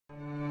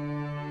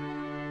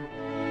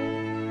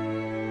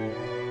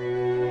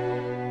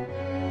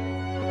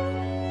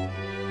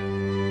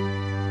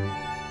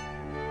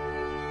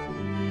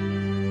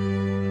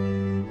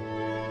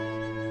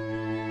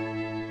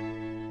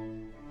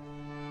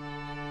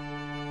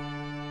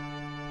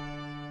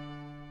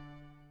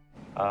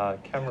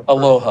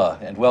Aloha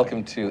and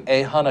welcome to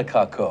E Hana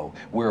Kako.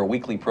 We're a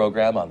weekly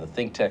program on the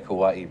ThinkTech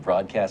Hawaii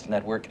Broadcast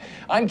Network.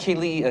 I'm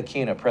Keli'i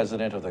Akina,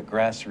 president of the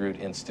Grassroots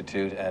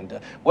Institute, and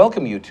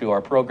welcome you to our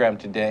program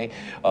today.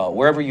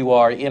 Wherever you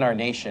are in our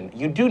nation,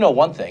 you do know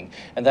one thing,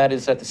 and that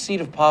is that the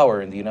seat of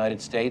power in the United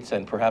States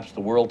and perhaps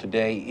the world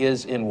today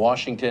is in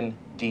Washington,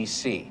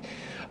 D.C.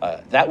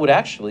 That would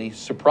actually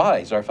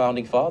surprise our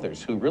founding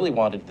fathers, who really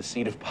wanted the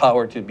seat of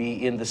power to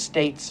be in the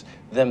states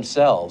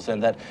themselves,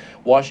 and that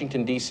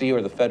Washington, D.C.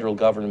 or the federal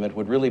government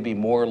would really be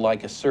more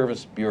like a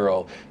service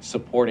bureau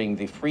supporting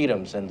the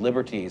freedoms and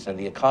liberties and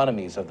the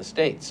economies of the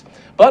states.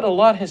 But a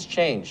lot has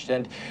changed,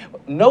 and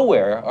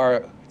nowhere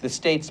are the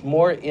states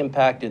more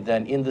impacted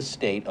than in the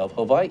state of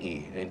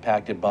Hawaii,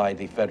 impacted by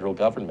the federal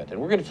government.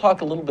 And we're going to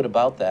talk a little bit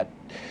about that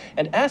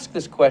and ask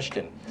this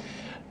question.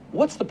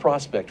 What's the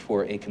prospect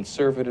for a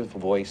conservative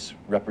voice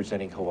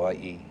representing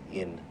Hawaii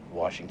in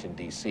Washington,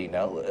 D.C.?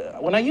 Now,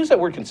 when I use that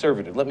word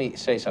conservative, let me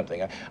say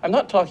something. I'm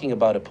not talking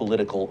about a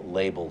political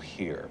label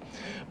here,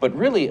 but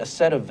really a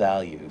set of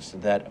values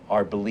that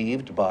are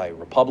believed by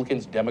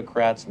Republicans,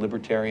 Democrats,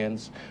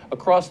 Libertarians,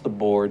 across the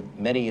board.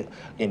 Many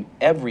in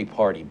every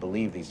party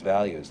believe these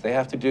values. They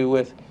have to do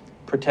with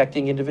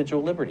protecting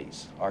individual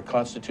liberties, our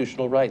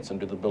constitutional rights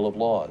under the Bill of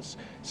Laws,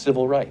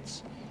 civil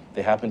rights.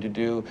 They happen to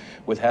do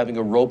with having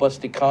a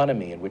robust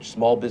economy in which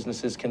small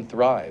businesses can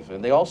thrive.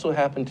 And they also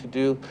happen to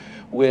do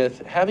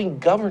with having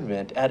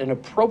government at an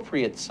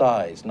appropriate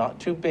size, not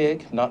too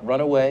big, not run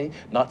away,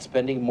 not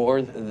spending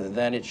more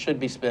than it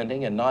should be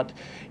spending, and not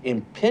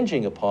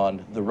impinging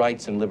upon the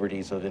rights and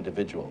liberties of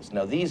individuals.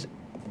 Now, these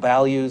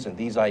values and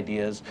these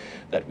ideas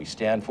that we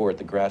stand for at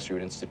the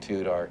Grassroots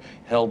Institute are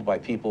held by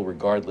people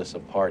regardless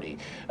of party.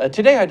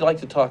 Today I'd like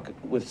to talk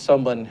with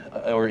someone,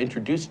 or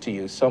introduce to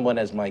you someone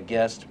as my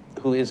guest,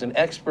 who is an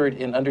expert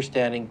in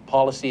understanding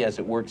policy as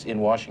it works in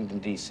Washington,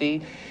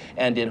 D.C.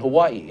 and in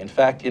Hawaii. In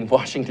fact, in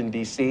Washington,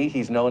 D.C.,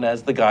 he's known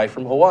as the guy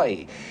from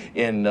Hawaii.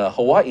 In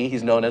Hawaii,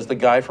 he's known as the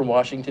guy from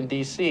Washington,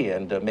 D.C.,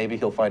 and maybe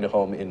he'll find a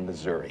home in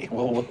Missouri.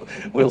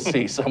 We'll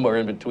see, somewhere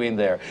in between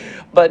there.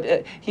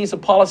 But he's a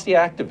policy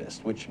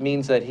activist, which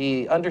means that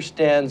he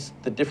understands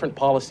the different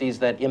policies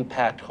that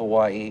impact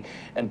Hawaii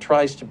and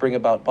tries to bring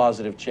about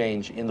positive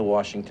change in the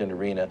Washington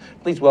arena.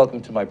 Please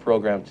welcome to my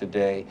program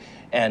today,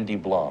 Andy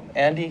Blom.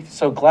 Andy,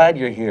 so glad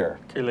you're here.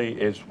 Keli'i,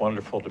 it's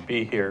wonderful to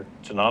be here.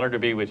 It's an honor to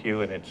be with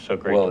you, and it's so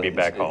great to be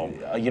back home.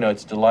 You know,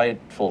 it's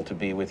delightful to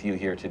be with you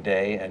here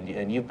today,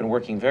 and you've been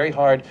working very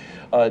hard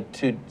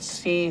to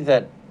see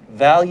that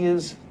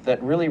values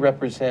that really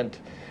represent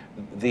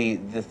the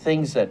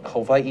things that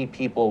Hawaii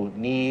people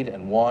need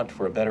and want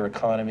for a better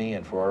economy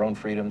and for our own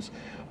freedoms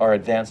are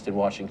advanced in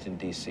Washington,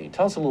 D.C.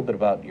 Tell us a little bit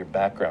about your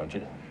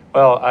background.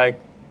 Well, I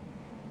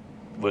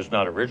was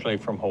not originally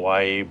from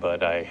Hawaii,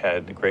 but I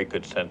had the great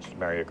good sense to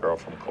marry a girl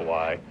from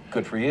Kauai.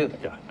 Good for you.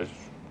 Yeah, it was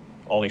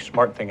the only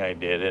smart thing I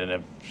did, and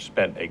I've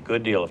spent a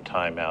good deal of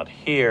time out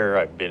here.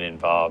 I've been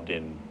involved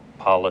in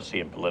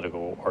policy and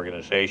political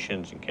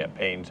organizations and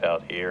campaigns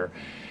out here,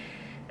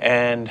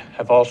 and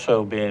have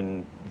also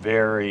been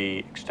very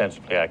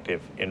extensively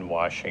active in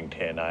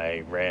Washington.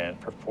 I ran,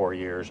 for 4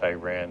 years, I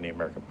ran the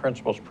American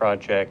Principles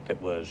Project.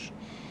 That was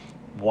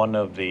one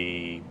of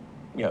the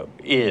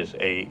is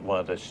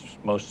one of the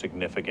most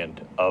significant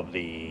of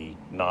the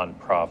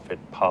nonprofit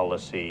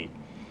policy.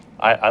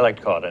 I like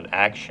to call it an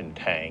action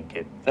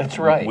tank. That's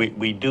right.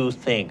 We do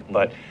think,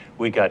 but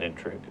we got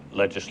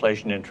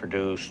legislation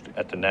introduced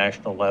at the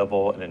national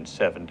level and in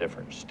 7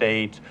 different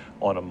states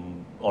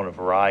on a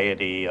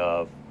variety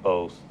of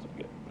both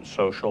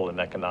social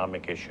and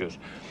economic issues.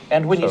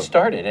 And when you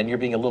started, and you're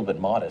being a little bit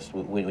modest,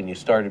 when you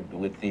started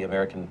with the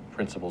American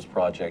Principles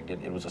Project,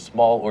 it was a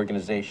small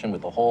organization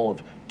with a whole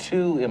of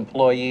 2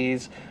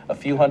 employees, a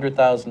few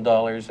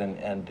 $100,000,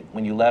 and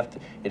when you left,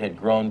 it had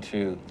grown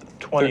to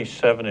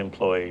 27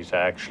 employees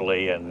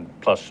actually, and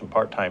plus some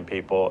part-time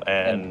people,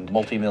 and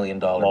multi-million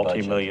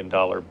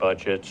dollar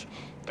budgets.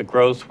 The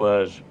growth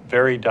was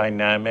very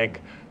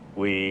dynamic.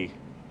 We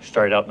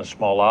started out in a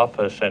small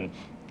office, and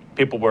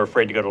people were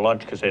afraid to go to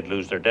lunch because they'd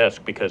lose their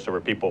desk because there were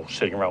people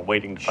sitting around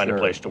waiting to find a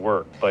place to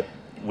work. But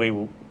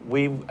we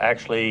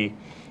actually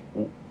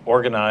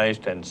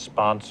organized and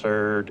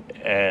sponsored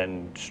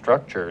and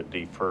structured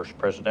the first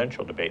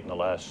presidential debate in the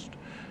last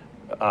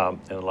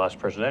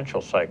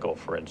presidential cycle,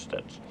 for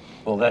instance.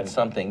 Well, that's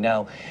something.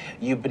 Now,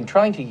 you've been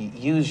trying to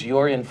use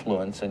your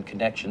influence and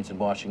connections in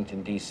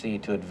Washington, D.C.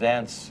 to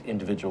advance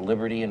individual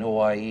liberty in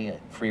Hawaii,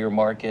 freer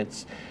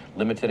markets,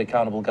 limited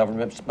accountable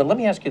governments. But let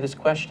me ask you this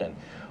question,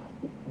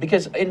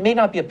 because it may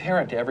not be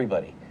apparent to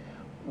everybody.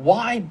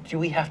 Why do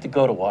we have to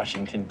go to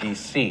Washington,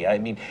 D.C.? I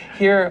mean,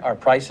 here our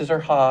prices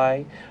are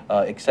high,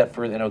 except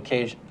for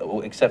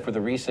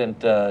the recent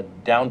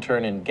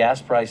downturn in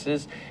gas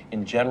prices.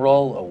 In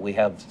general, we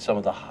have some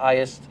of the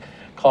highest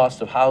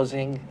cost of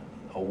housing.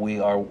 We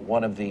are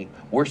one of the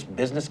worst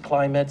business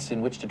climates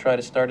in which to try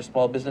to start a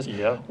small business.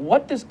 Yeah.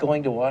 What does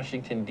going to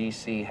Washington,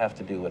 D.C. have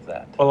to do with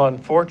that? Well,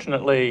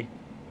 unfortunately,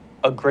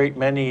 a great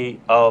many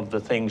of the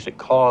things that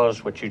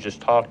cause what you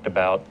just talked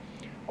about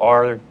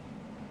are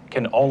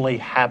can only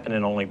happen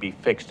and only be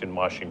fixed in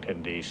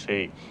Washington,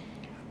 D.C.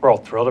 We're all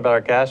thrilled about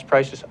our gas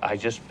prices. I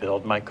just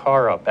filled my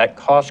car up at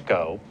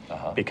Costco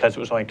because it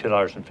was only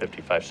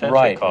 $2.55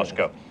 Right. at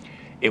Costco.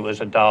 It was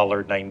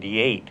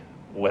 $1.98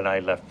 when I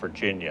left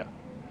Virginia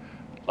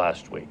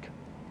last week.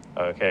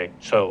 Okay,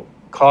 so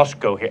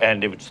Costco here,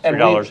 and it was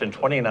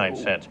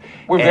 $3.29.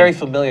 We're very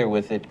familiar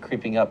with it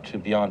creeping up to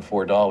beyond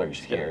 $4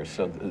 here.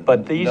 So,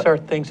 but these are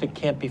things that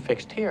can't be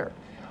fixed here.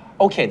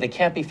 Okay, they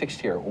can't be fixed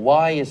here.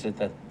 Why is it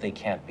that they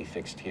can't be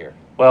fixed here?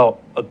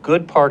 Well, a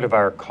good part of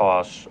our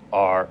costs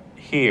are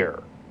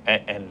here,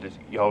 and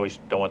you always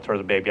don't want to throw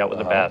the baby out with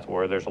the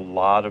bathwater. There's a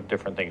lot of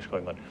different things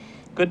going on.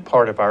 Good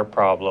part of our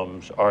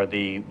problems are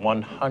the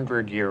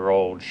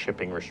 100-year-old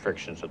shipping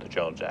restrictions of the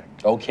Jones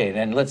Act. Okay,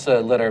 then let's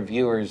let our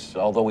viewers,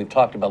 although we've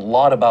talked a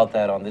lot about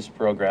that on this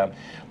program,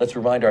 let's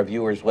remind our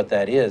viewers what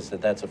that is,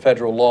 that's a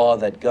federal law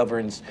that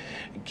governs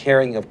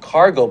carrying of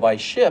cargo by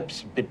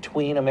ships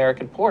between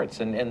American ports,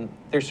 and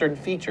there's certain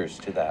features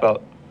to that.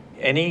 Well,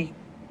 any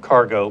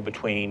cargo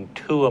between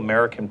two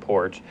American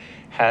ports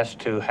has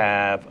to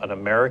have an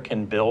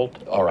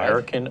American-built,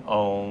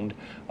 American-owned,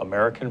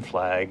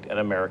 American-flagged, and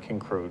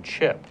American-crewed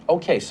ship.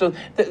 Okay, so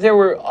there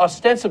were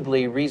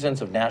ostensibly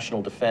reasons of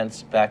national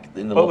defense back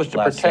in the last century. It was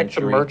to protect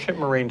the merchant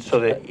marine so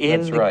that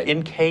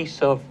in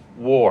case of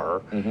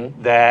war,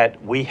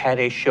 that we had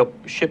a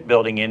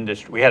shipbuilding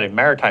industry, we had a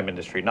maritime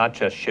industry, not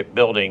just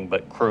shipbuilding,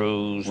 but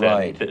crews,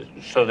 and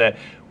so that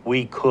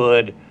we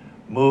could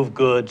move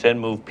goods and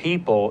move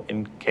people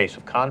in case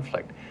of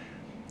conflict.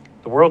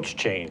 The world's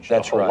changed a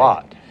whole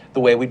lot. The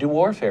way we do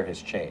warfare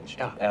has changed.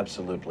 Yeah.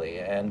 Absolutely.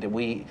 And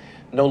we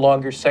no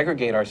longer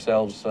segregate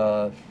ourselves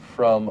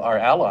from our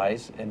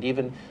allies and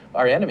even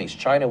our enemies.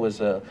 China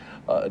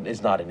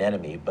is not an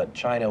enemy, but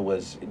China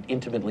was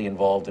intimately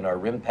involved in our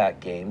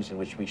RIMPAC games in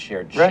which we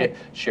shared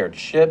shared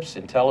ships,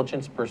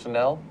 intelligence,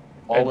 personnel,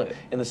 all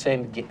in the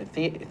same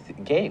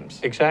games.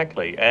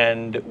 Exactly.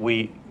 And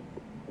we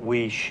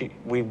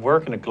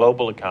work in a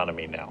global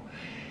economy now.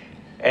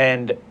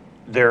 And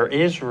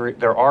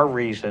there are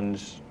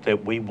reasons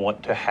that we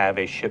want to have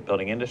a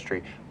shipbuilding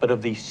industry, but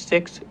of the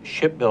 6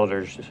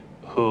 shipbuilders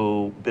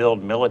who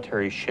build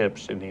military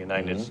ships in the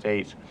United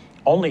States,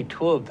 only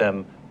 2 of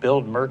them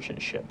build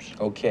merchant ships.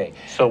 Okay.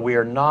 So we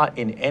are not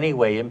in any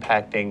way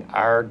impacting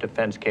our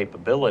defense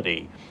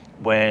capability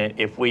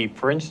if we,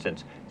 for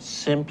instance,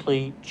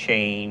 simply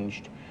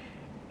changed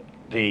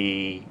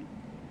the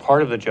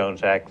part of the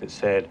Jones Act that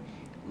said,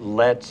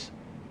 let's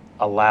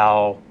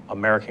allow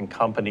American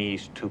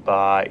companies to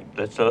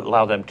let's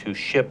allow them to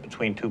ship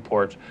between 2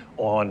 ports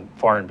on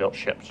foreign-built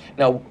ships.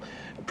 Now,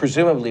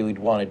 presumably we'd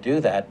want to do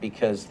that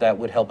because that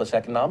would help us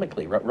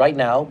economically. Right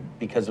now,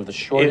 because of the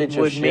shortage of ships.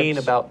 It would mean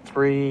about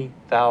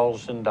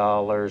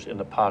 $3,000 in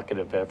the pocket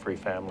of every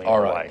family in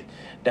Hawaii. Right.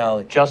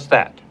 Now, just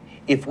that.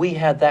 If we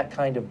had that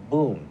kind of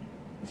boom,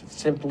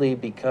 simply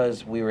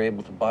because we were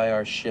able to buy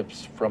our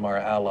ships from our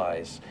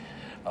allies,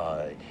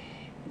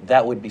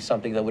 that would be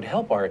something that would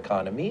help our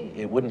economy.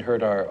 It wouldn't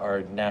hurt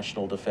our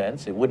national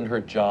defense. It wouldn't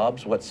hurt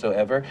jobs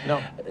whatsoever.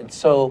 No. And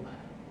so,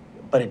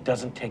 but it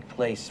doesn't take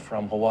place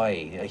from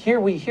Hawaii. Here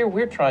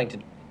we're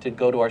trying to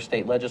go to our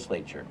state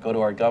legislature, go to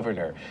our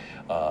governor.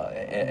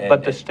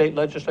 But the state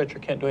legislature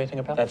can't do anything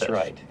about this. That's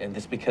right. And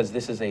because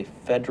this is a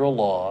federal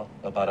law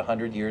about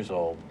 100 years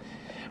old.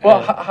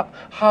 Well,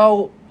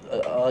 how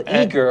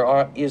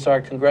eager is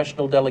our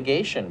congressional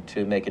delegation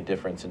to make a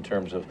difference in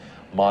terms of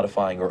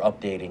modifying or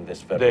updating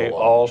this federal law? They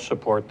all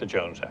support the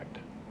Jones Act.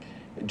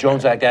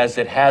 Jones Act as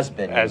it has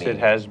been, As it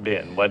has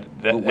been.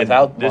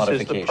 Without this modification.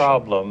 This is the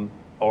problem,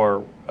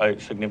 or a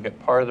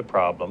significant part of the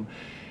problem,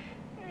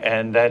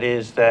 and that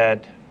is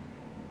that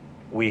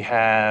we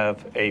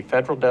have a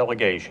federal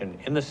delegation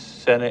in the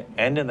Senate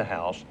and in the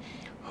House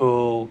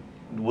who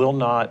will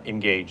not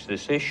engage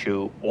this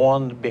issue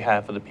on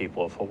behalf of the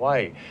people of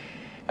Hawaii.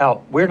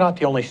 Now, we're not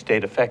the only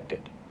state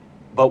affected,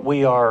 but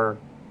we are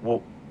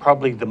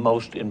probably the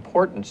most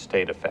important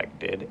state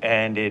affected,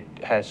 and it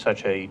has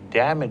such a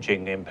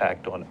damaging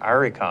impact on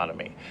our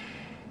economy.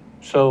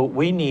 So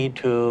we need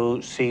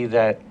to see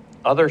that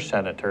other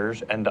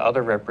senators and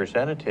other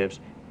representatives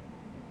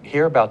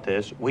hear about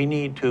this. We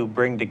need to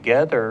bring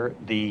together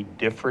the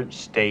different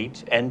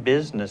states and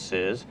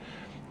businesses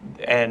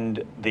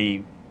and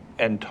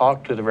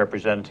talk to the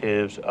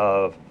representatives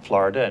of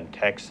Florida and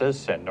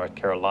Texas and North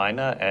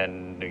Carolina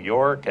and New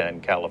York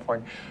and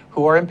California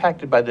who are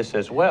impacted by this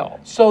as well.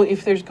 So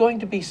if there's going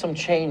to be some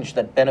change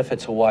that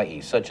benefits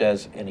Hawaii, such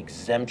as an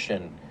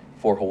exemption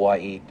for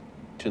Hawaii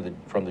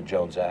from the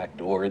Jones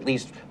Act, or at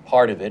least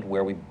part of it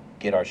where we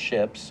get our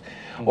ships,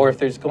 or if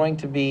there's going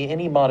to be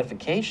any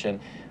modification,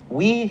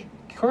 we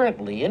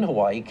currently in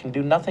Hawaii can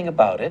do nothing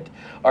about it.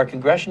 Our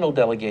congressional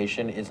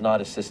delegation is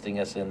not assisting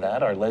us in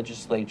that. Our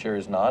legislature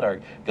is not. Our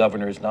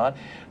governor is not.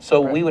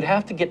 So we would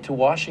have to get to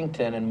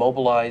Washington and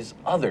mobilize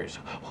others.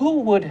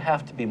 Who would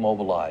have to be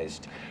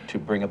mobilized to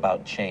bring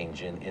about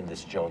change in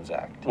this Jones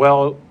Act?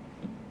 Well,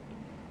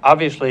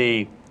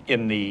 obviously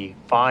in the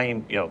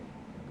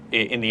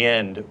in the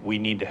end, we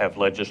need to have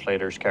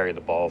legislators carry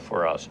the ball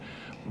for us.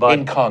 But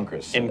in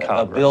Congress. In A bill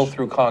Congress.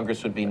 through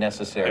Congress would be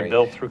necessary A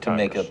bill through to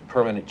make a Congress.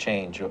 permanent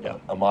change, Yeah.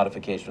 a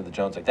modification of the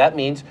Jones Act. That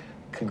means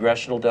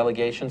congressional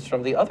delegations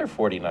from the other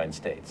 49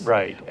 states.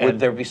 Right. Would And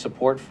there be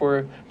support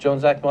for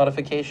Jones Act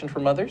modification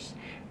from others?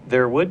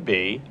 there would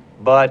be,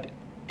 but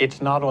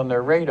it's not on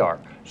their radar.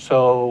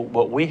 So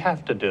what we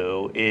have to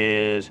do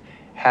is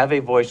have a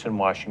voice in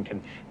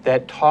Washington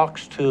that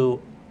talks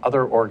to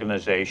other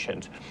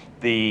organizations,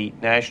 the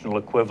national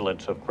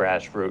equivalents of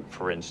grassroots,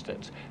 for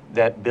instance,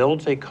 that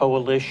builds a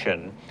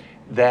coalition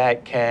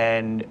that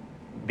can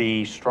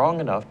be strong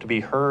enough to be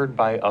heard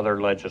by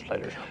other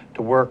legislators,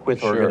 to work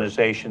with Sure.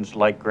 organizations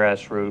like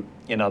grassroots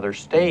in other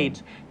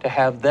states, to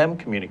have them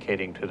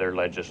communicating to their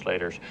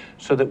legislators,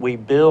 so that we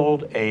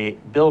build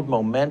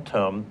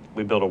momentum,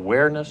 we build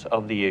awareness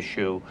of the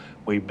issue,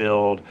 we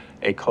build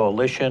a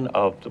coalition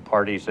of the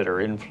parties that are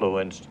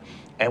influenced,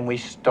 and we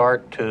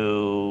start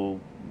to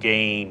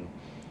gain,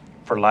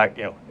 for lack,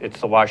 it's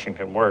the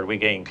Washington word, we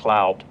gain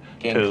clout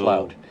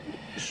to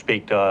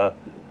speak to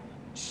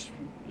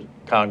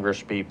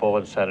Congress people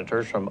and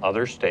senators from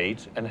other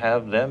states and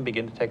have them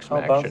begin to take some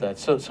action. How about that?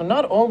 So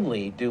not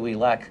only do we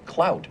lack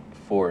clout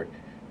for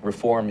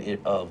reform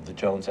of the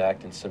Jones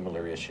Act and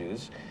similar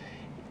issues,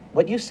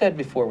 what you said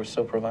before was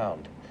so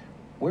profound.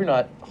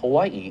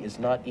 Hawaii is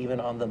not even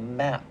on the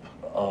map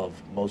of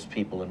most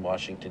people in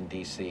Washington,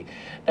 D.C.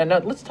 Now,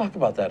 let's talk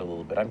about that a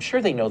little bit. I'm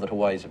sure they know that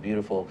Hawaii is a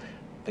beautiful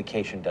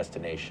vacation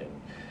destination,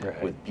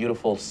 right, with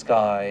beautiful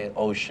sky,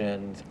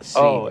 ocean, sea.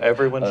 Oh,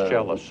 everyone's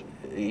jealous.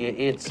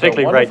 It's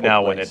particularly right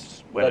now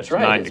place. when it's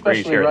right, 9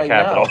 degrees here right in the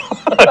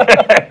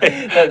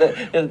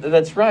Capitol.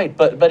 That's right.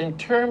 But in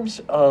terms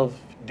of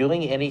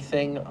doing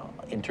anything,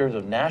 in terms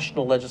of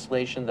national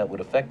legislation that would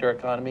affect our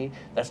economy,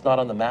 that's not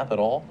on the map at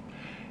all?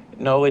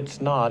 No, it's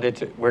not.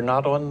 We're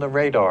not on the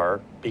radar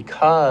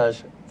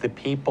because the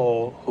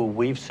people who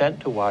we've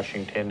sent to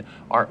Washington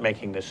aren't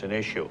making this an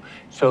issue.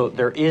 So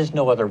there is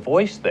no other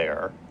voice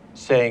there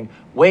saying,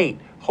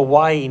 wait,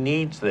 Hawaii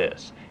needs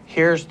this.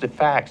 Here's the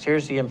facts,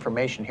 here's the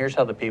information, here's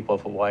how the people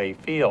of Hawaii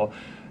feel.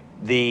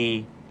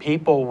 The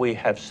people we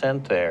have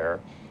sent there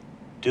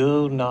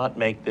do not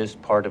make this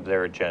part of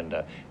their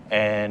agenda.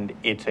 And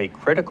it's a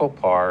critical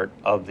part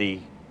of the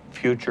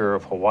future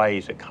of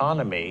Hawaii's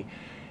economy.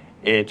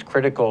 It's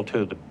critical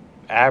to the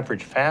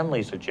average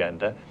family's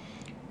agenda.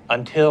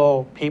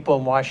 Until people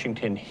in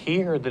Washington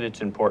hear that it's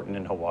important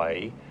in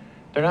Hawaii,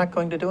 they're not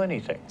going to do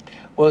anything.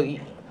 Well,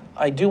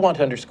 I do want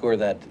to underscore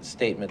that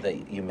statement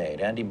that you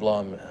made. Andy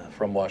Blom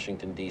from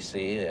Washington,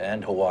 D.C.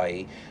 and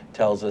Hawaii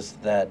tells us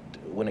that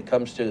when it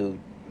comes to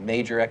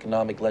major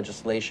economic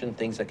legislation,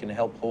 things that can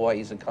help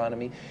Hawaii's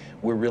economy,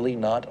 we're really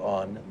not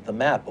on the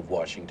map of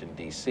Washington,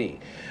 D.C.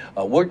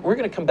 We're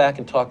going to come back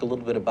and talk a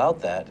little bit about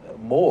that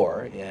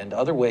more and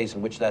other ways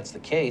in which that's the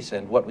case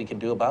and what we can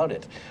do about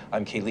it.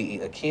 I'm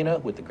Keli'i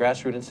Akina with the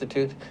Grassroots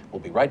Institute. We'll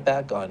be right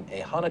back on E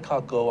Hana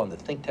Kako on the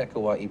ThinkTech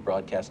Hawaii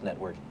Broadcast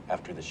Network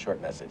after this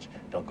short message.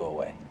 Don't go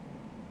away.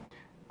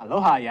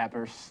 Aloha,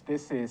 Yappers.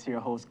 This is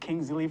your host,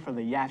 Kingsley, for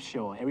the Yap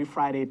Show. Every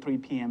Friday, 3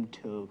 p.m.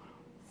 to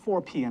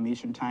 4 p.m.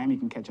 Eastern Time. You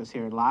can catch us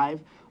here live,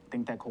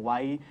 ThinkTech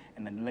Hawaii,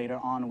 and then later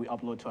on we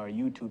upload to our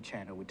YouTube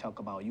channel. We talk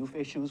about youth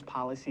issues,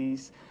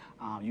 policies,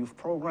 youth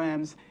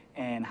programs,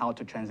 and how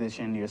to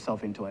transition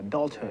yourself into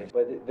adulthood.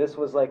 But this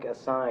was like a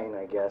sign,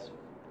 I guess.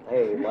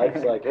 Hey,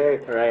 life's like, hey,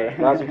 right.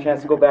 Now's your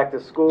chance to go back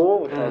to school,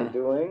 which I'm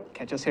doing.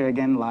 Catch us here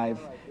again live,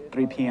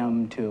 3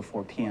 p.m. to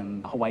 4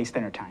 p.m. Hawaii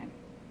Standard Time.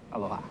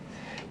 Aloha.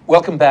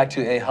 Welcome back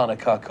to E Hana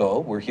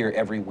Kako. We're here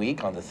every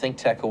week on the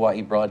ThinkTech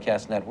Hawaii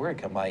Broadcast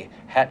Network. My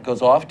hat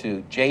goes off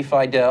to Jay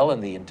Fidel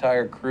and the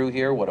entire crew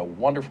here. What a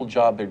wonderful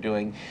job they're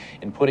doing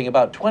in putting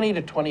about 20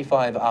 to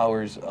 25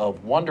 hours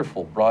of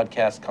wonderful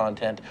broadcast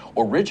content,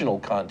 original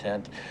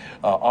content,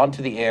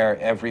 onto the air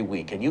every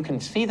week. And you can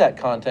see that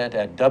content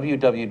at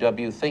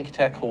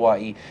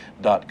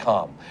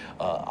www.thinktechhawaii.com.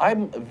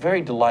 I'm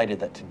very delighted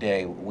that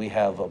today we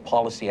have a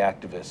policy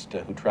activist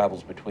who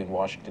travels between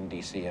Washington,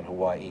 D.C. and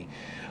Hawaii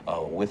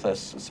with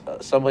us,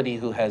 somebody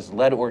who has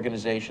led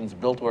organizations,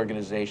 built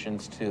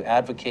organizations to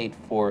advocate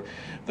for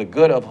the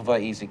good of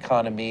Hawaii's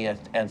economy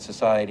and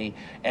society,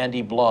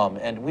 Andy Blom.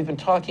 And we've been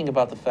talking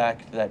about the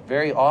fact that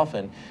very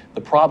often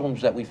the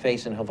problems that we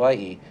face in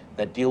Hawaii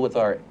that deal with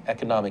our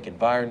economic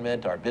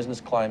environment, our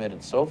business climate,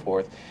 and so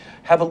forth,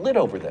 have a lid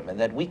over them, and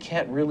that we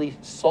can't really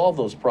solve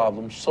those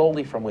problems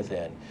solely from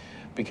within,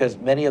 because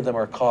many of them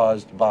are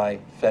caused by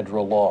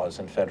federal laws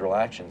and federal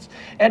actions.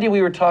 Andy,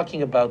 we were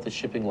talking about the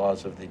shipping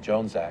laws of the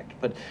Jones Act,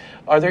 but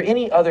are there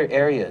any other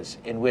areas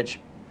in which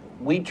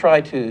we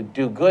try to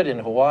do good in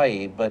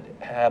Hawaii but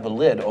have a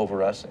lid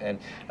over us and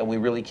we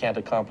really can't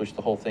accomplish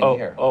the whole thing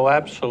here? Oh,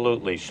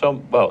 absolutely.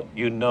 Well,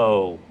 you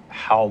know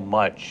how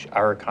much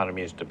our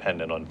economy is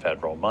dependent on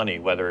federal money,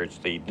 whether it's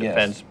the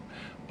defense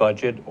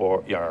budget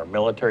or our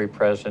military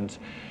presence.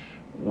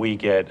 We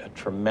get a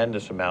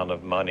tremendous amount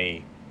of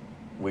money.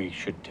 We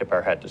should tip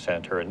our hat to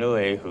Senator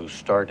Inouye, who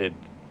started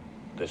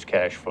this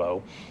cash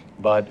flow.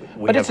 But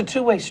it's a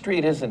two-way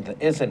street, isn't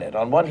it?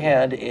 On one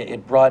hand,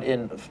 it brought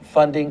in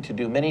funding to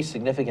do many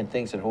significant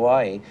things in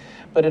Hawaii,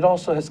 but it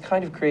also has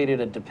kind of created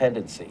a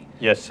dependency.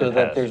 Yes, so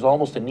that there's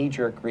almost a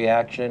knee-jerk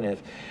reaction.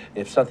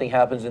 If something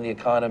happens in the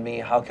economy,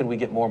 how can we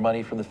get more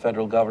money from the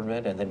federal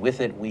government? And then with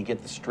it, we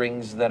get the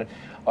strings that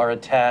are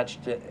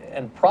attached,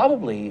 and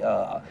probably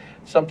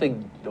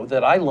something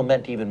that I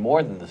lament even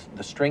more than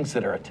the strings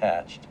that are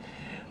attached.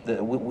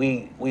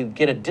 We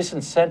get a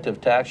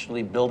disincentive to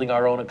actually building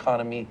our own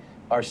economy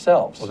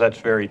ourselves. Well, that's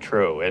very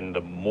true. And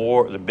the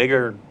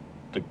bigger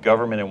the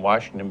government in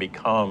Washington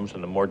becomes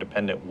and the more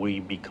dependent we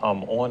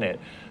become on it,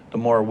 the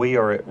more we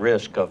are at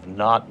risk of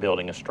not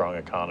building a strong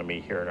economy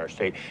here in our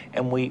state.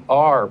 And we're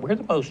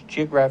the most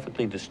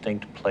geographically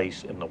distinct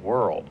place in the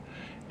world.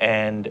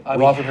 And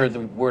I've often heard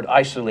the word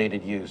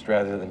isolated used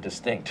rather than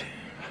distinct.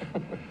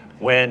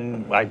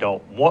 When I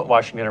don't want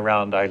Washington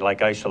around, I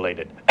like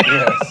isolated.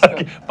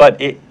 Yes. But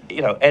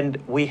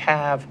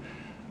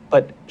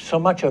but so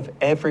much of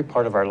every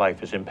part of our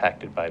life is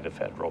impacted by the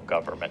federal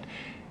government,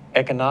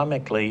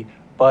 economically,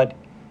 but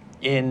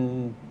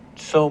in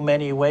so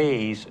many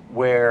ways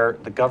where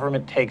the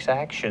government takes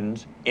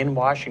actions in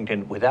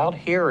Washington without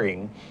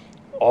hearing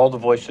all the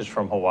voices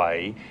from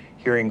Hawaii,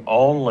 hearing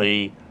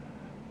only,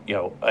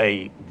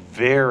 a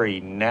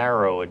very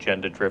narrow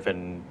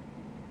agenda-driven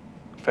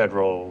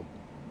federally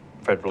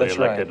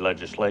elected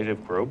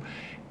legislative group.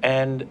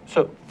 And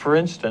so, for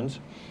instance,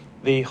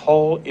 the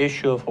whole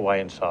issue of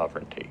Hawaiian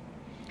sovereignty.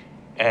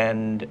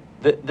 And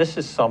this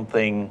is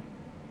something,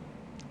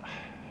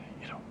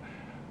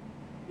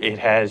 it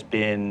has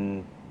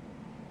been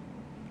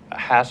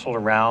hassled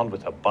around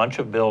with a bunch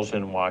of bills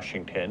in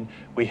Washington.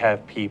 We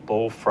have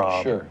people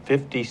from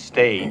 50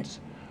 states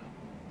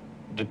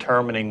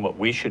determining what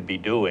we should be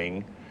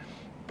doing,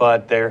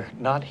 but they're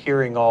not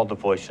hearing all the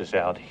voices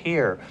out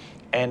here.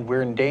 And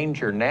we're in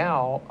danger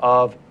now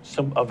of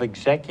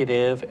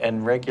executive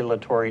and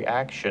regulatory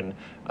action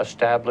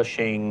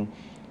establishing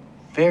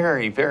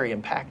very, very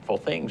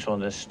impactful things on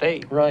this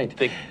state. Right.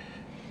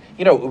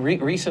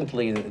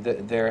 Recently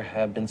there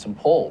have been some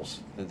polls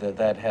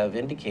that have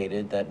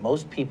indicated that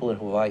most people in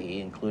Hawaii,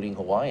 including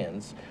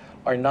Hawaiians,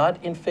 are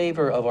not in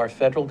favor of our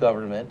federal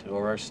government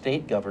or our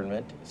state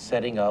government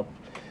setting up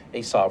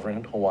a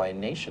sovereign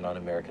Hawaiian nation on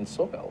American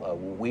soil.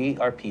 We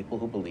are people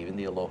who believe in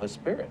the aloha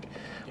spirit.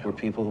 Yeah. We're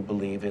people who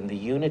believe in the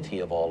unity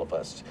of all of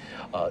us.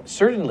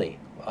 Certainly,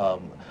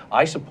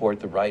 I support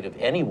the right of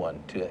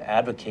anyone to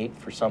advocate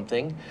for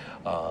something,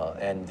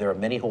 and there are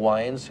many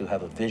Hawaiians who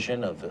have a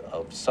vision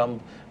of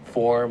some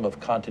form of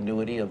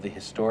continuity of the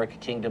historic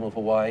kingdom of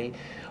Hawaii.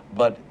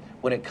 But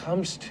when it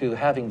comes to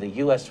having the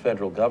U.S.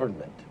 federal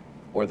government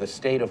or the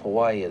state of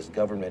Hawaii as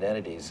government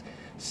entities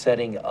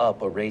setting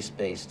up a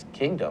race-based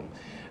kingdom,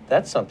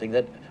 that's something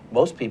that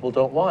most people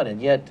don't want.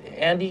 And yet,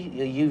 Andy,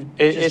 you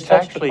just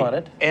touched upon it.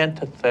 It's actually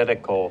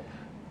antithetical.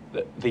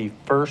 The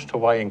first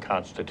Hawaiian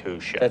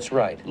Constitution. That's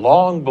right.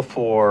 Long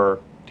before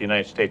the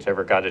United States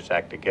ever got its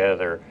act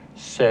together,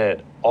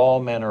 said all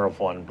men are of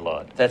one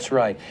blood. That's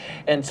right.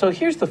 And so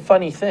here's the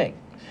funny thing.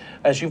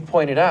 As you've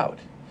pointed out,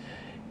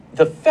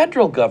 the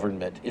federal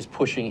government is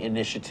pushing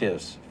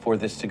initiatives for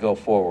this to go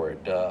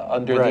forward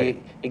under the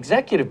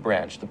executive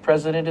branch, the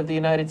President of the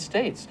United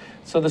States.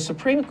 So the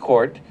Supreme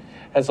Court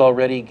has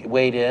already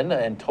weighed in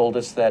and told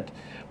us that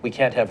we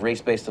can't have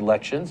race-based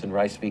elections in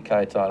Rice v.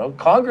 Cayetano.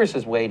 Congress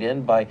has weighed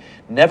in by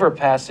never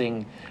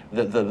passing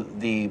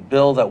the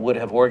bill that would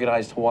have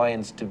organized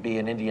Hawaiians to be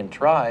an Indian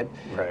tribe.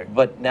 Right.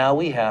 But now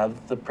we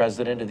have the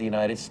President of the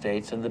United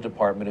States and the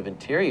Department of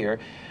Interior.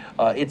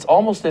 It's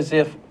almost as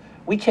if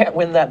we can't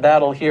win that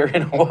battle here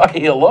in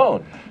Hawaii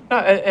alone. No,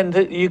 and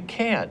you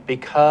can't,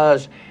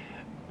 because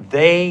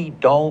they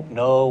don't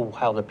know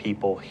how the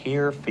people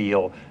here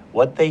feel.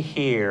 What they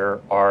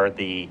hear are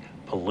the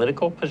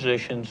political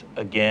positions,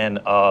 again,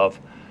 of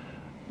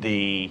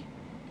our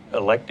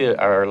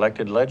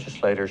elected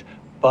legislators,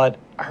 but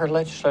our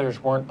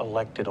legislators weren't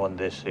elected on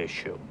this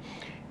issue.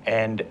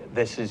 And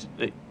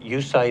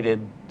you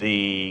cited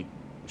the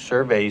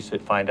surveys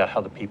that find out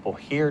how the people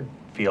here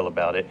feel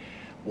about it.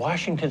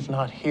 Washington's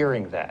not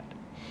hearing that.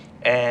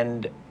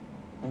 And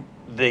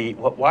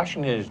what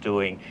Washington is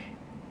doing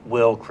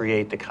will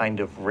create the kind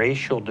of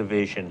racial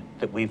division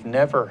that we've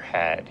never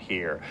had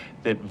here,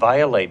 that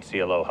violates the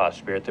aloha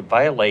spirit, that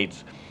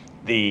violates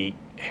the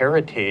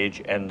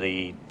heritage and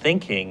the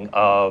thinking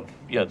of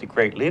the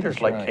great leaders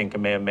like King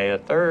Kamehameha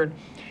III,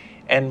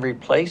 and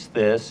replace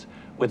this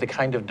with the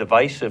kind of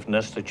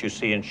divisiveness that you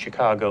see in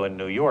Chicago and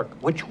New York,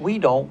 which we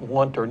don't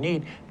want or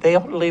need. They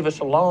ought to leave us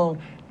alone.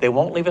 They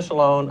won't leave us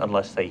alone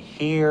unless they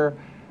hear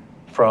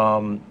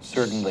from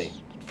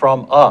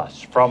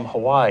us, from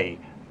Hawaii.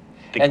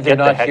 And they're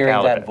not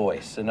hearing that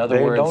voice. In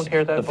other words,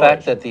 the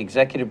fact that the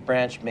executive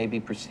branch may be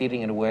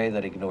proceeding in a way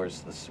that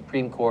ignores the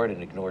Supreme Court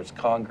and ignores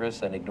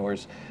Congress and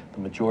ignores the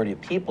majority of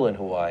people in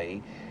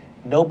Hawaii,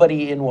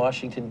 nobody in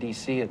Washington,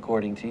 D.C.,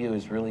 according to you,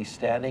 is really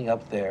standing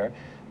up there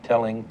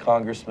telling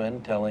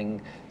congressmen,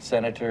 telling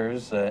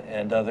senators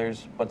and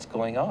others what's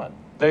going on.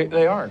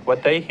 They aren't.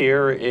 What they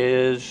hear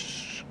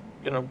is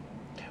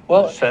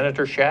well,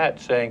 Senator Schatt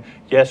saying,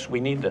 yes, we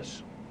need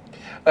this.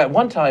 At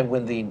one time,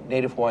 when the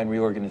Native Hawaiian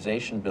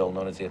Reorganization Bill,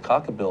 known as the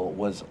Akaka Bill,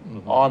 was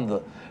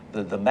on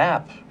the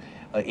map,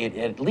 it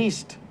at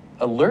least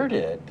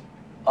alerted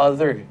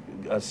other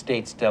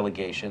states'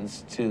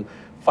 delegations to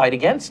fight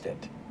against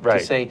it. Right.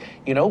 To say,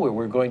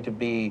 we're going to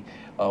be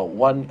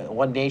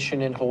one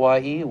nation in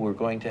Hawaii, we're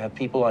going to have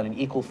people on an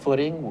equal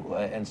footing,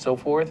 and so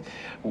forth.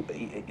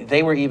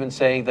 They were even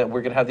saying that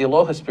we're going to have the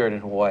aloha spirit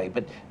in Hawaii.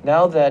 But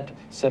now that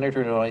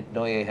Senator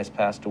Noye has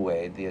passed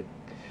away,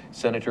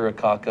 Senator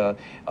Akaka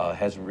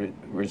has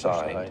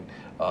resigned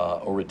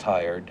or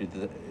retired,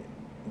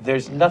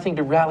 there's nothing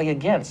to rally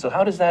against. So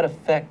how does that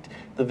affect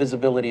the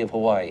visibility of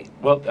Hawaii?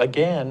 Well,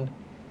 again,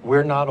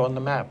 we're not on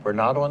the map. We're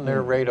not on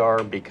their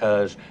radar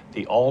because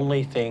the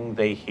only thing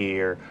they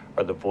hear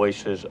are the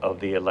voices of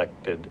the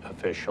elected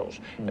officials.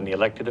 And the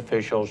elected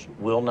officials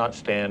will not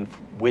stand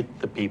with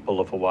the people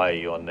of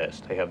Hawaii on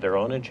this. They have their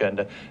own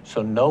agenda.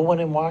 So no one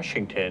in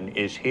Washington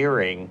is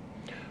hearing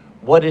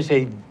what is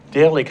a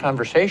daily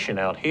conversation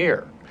out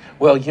here.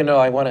 Well,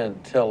 I want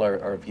to tell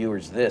our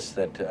viewers this,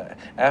 that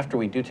after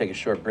we do take a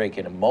short break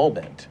in a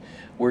moment,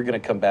 we're going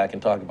to come back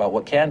and talk about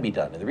what can be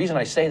done. And the reason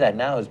I say that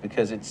now is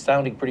because it's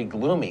sounding pretty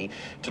gloomy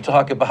to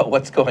talk about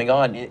what's going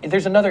on.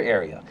 There's another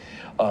area,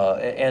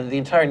 and the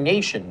entire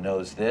nation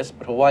knows this,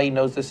 but Hawaii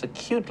knows this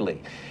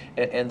acutely.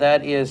 And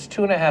that is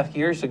 2.5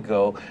 years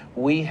ago,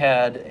 we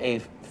had a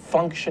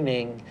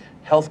functioning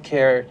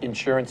healthcare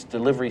insurance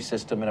delivery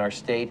system in our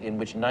state in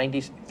which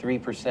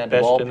 93%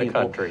 of all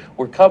people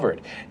were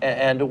covered.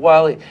 And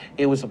while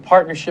it was a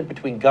partnership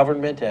between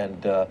government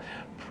and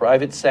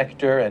private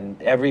sector, and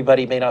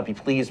everybody may not be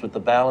pleased with the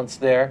balance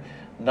there,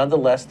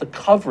 nonetheless, the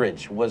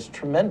coverage was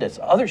tremendous.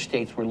 Other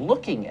states were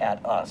looking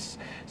at us,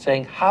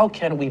 saying, how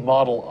can we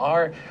model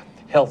our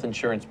health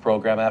insurance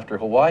program after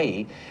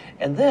Hawaii?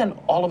 And then,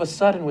 all of a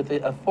sudden, with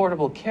the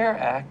Affordable Care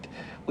Act,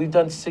 we've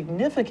done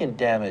significant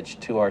damage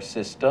to our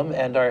system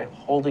and are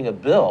holding a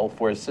bill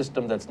for a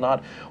system that's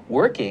not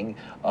working.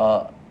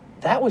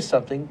 That was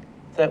something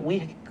that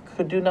we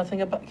could do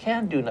nothing about,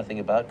 could do nothing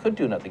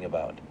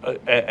about.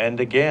 And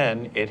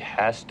again, it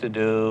has to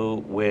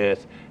do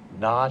with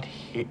not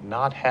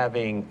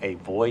having a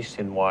voice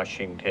in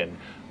Washington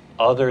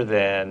other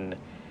than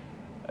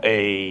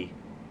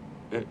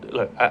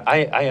look,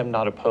 I am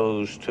not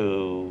opposed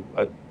to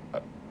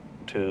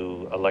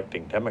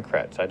electing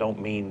Democrats. I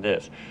don't mean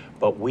this.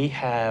 But we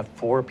have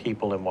 4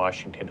 people in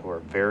Washington who are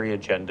very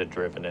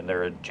agenda-driven, and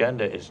their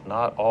agenda is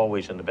not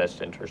always in the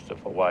best interest of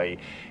Hawaii,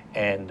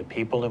 and the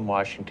people in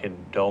Washington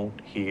don't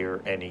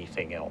hear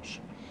anything else.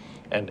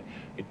 And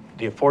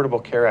the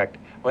Affordable Care Act,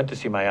 I went to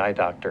see my eye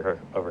doctor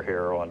over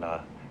here on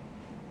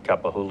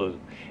Kapahulu,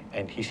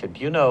 and he said,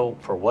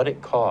 for what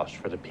it costs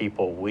for the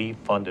people we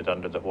funded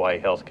under the Hawaii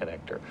Health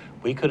Connector,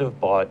 we could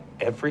have bought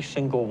every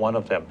single one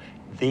of them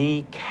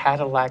the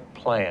Cadillac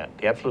plan,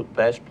 the absolute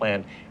best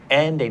plan,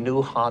 and a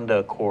new Honda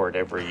Accord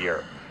every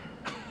year.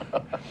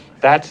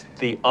 That's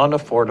the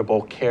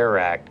Unaffordable Care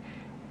Act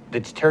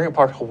that's tearing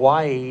apart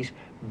Hawaii's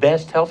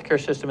best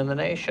healthcare system in the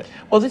nation.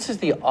 Well, this is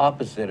the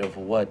opposite of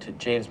what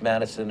James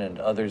Madison and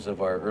others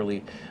of our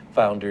early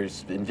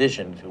founders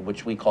envisioned,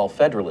 which we call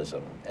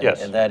federalism.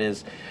 Yes. And that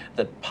is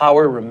that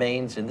power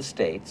remains in the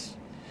states,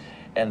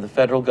 and the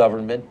federal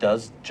government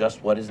does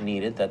just what is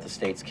needed that the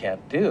states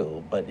can't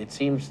do. But it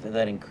seems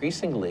that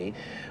increasingly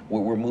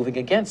we're moving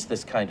against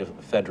this kind of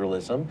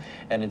federalism,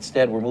 and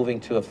instead we're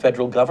moving to a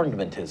federal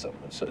governmentism,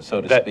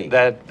 so to speak.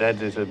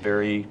 That is a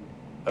very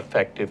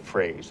effective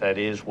phrase. That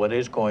is what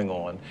is going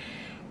on.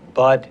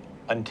 But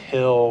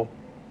until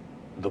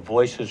the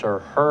voices are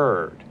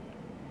heard,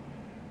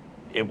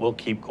 it will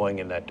keep going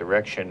in that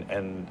direction,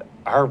 and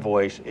our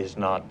voice is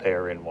not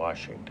there in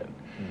Washington.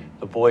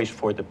 The voice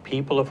for the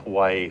people of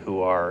Hawaii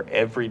who are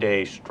every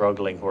day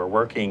struggling, who are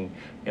working,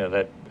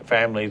 that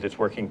family that's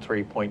working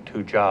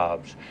 3.2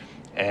 jobs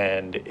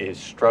and is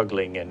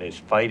struggling and is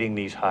fighting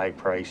these high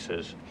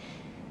prices,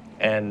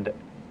 and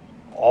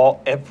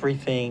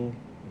everything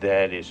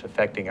that is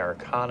affecting our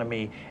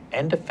economy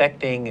and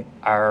affecting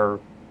our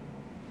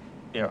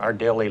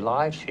daily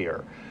lives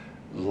here,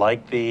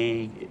 like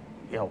the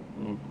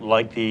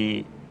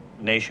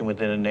nation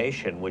within a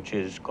nation, which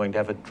is going to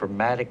have a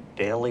dramatic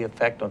daily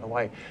effect on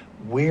Hawaii.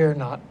 We're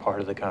not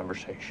part of the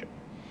conversation.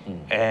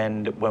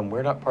 And when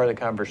we're not part of the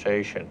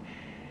conversation,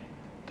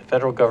 the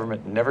federal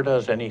government never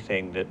does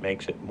anything that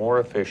makes it more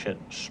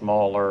efficient,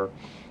 smaller,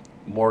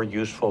 more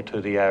useful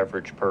to the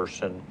average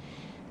person.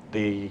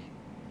 The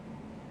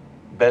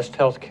best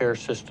healthcare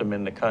system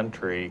in the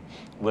country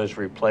was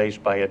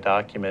replaced by a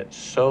document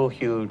so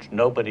huge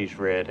nobody's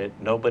read it,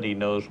 nobody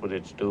knows what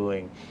it's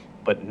doing.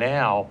 But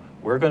now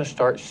we're going to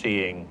start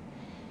seeing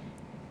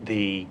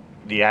the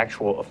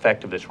actual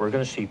effect of this. We're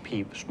going to see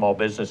small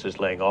businesses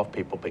laying off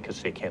people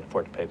because they can't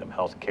afford to pay them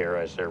health care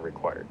as they're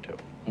required to.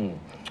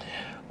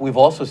 We've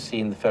also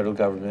seen the federal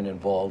government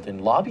involved in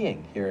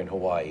lobbying here in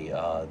Hawaii.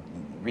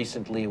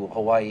 Recently,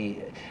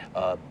 Hawaii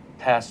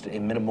passed a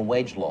minimum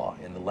wage law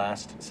in the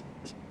last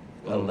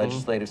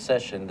legislative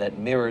session that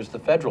mirrors the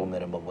federal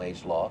minimum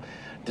wage law,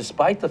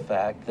 despite the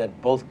fact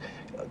that both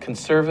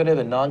conservative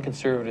and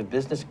non-conservative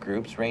business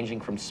groups,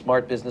 ranging from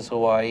Smart Business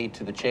Hawaii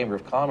to the Chamber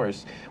of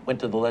Commerce, went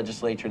to the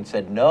legislature and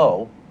said,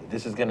 no,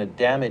 this is going to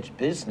damage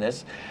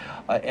business.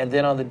 And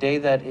then on the day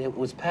that it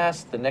was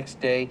passed, the next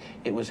day,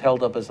 it was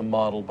held up as a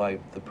model by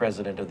the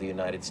President of the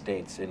United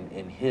States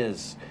in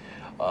his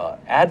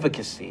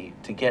advocacy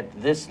to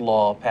get this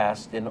law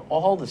passed in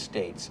all the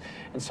states.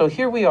 And so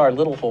here we are,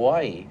 little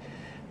Hawaii,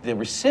 the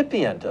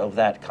recipient of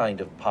that kind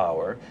of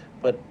power,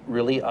 but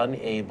really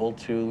unable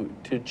to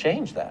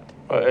change that.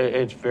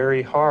 It's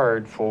very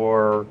hard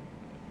for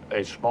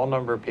a small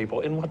number of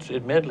people in what's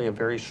admittedly a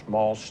very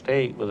small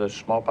state with a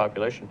small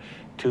population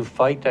to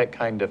fight that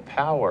kind of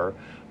power.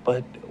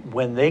 But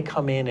when they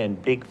come in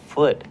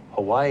Bigfoot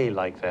Hawaii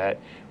like that,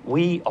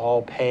 we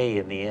all pay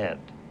in the end.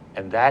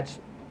 And that's,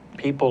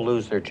 people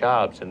lose their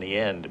jobs in the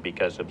end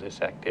because of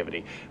this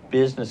activity.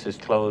 Businesses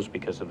close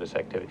because of this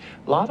activity.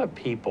 A lot of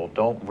people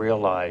don't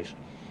realize,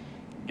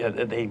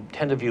 they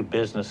tend to view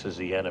business as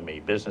the enemy.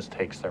 Business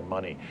takes their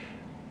money.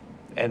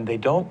 And they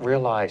don't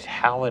realize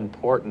how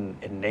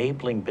important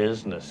enabling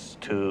business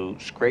to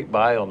scrape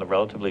by on the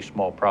relatively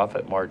small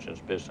profit margins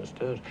business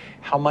does,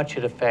 how much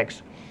it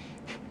affects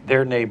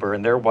their neighbor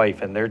and their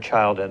wife and their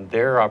child and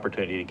their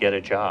opportunity to get a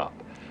job.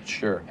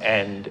 Sure.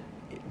 And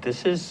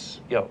this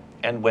is,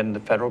 and when the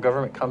federal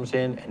government comes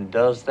in and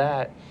does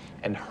that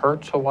and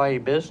hurts Hawaii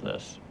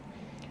business,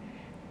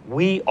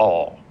 we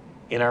all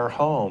in our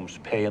homes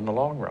pay in the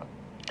long run.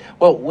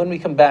 Well, when we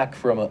come back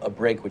from a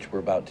break, which we're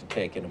about to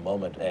take in a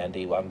moment,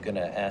 Andy, I'm going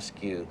to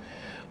ask you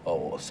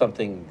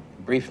something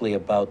briefly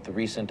about the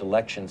recent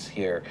elections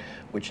here,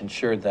 which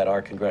ensured that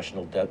our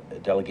congressional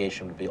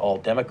delegation would be all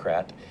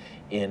Democrat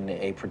in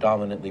a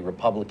predominantly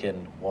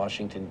Republican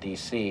Washington,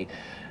 D.C.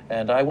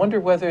 And I wonder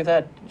whether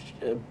that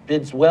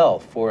bids well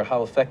for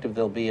how effective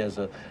they'll be as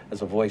a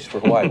voice for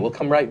Hawaii. We'll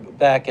come right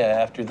back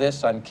after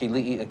this. I'm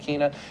Keli'i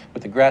Akina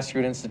with the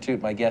Grassroots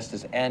Institute. My guest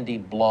is Andy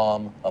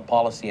Blom, a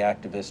policy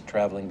activist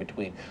traveling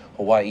between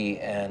Hawaii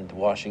and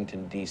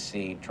Washington,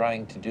 D.C.,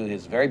 trying to do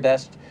his very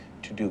best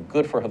to do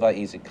good for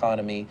Hawaii's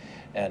economy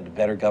and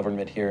better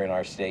government here in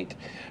our state.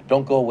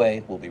 Don't go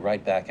away. We'll be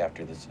right back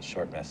after this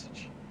short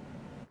message.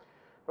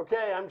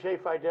 Okay, I'm Jay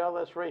Fidel,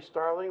 that's Ray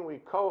Starling. We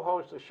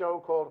co-host a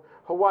show called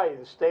Hawaii,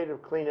 the State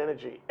of Clean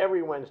Energy,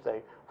 every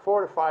Wednesday,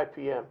 4 to 5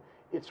 p.m.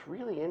 It's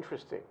really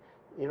interesting.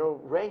 You know,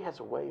 Ray has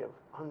a way of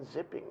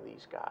unzipping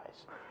these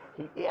guys.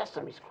 He asks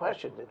them these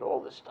questions and all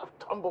this stuff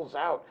tumbles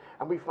out,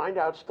 and we find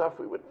out stuff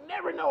we would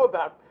never know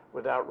about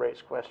without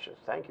Ray's questions.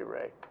 Thank you,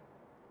 Ray.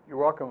 You're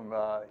welcome,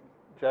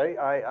 Jay.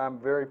 I'm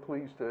very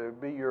pleased to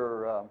be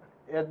your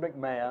Ed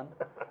McMahon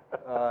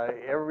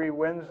every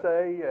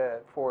Wednesday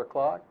at 4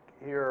 o'clock.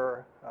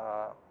 Here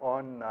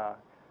on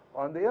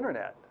the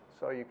internet,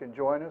 so you can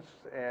join us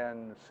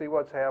and see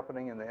what's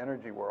happening in the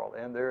energy world,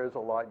 and there is a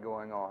lot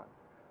going on.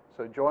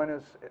 So join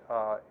us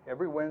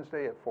every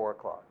Wednesday at 4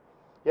 o'clock.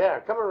 Yeah,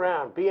 come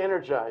around, be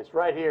energized,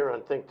 right here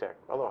on ThinkTech.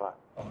 Aloha.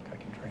 Oh, I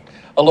can drink.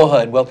 Aloha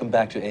and welcome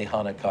back to E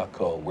Hana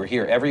Kako. We're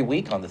here every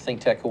week on the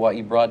ThinkTech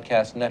Hawaii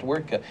Broadcast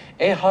Network.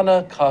 E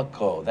Hana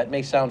Kako, that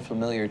may sound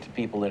familiar to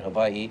people in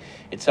Hawaii.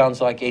 It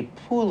sounds like a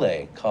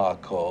pule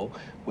kako,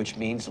 which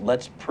means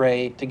let's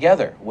pray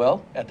together.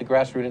 Well, at the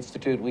Grassroots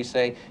Institute, we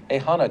say E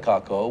Hana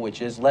Kako,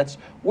 which is let's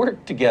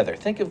work together.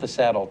 Think of the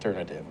sad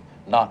alternative,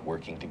 not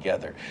working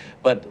together.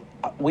 But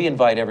we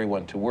invite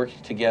everyone to work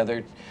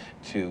together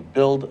to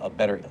build a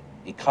better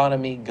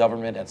economy,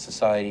 government, and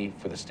society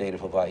for the state of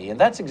Hawaii. And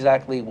that's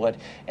exactly what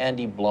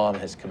Andy Blom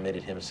has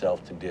committed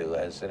himself to do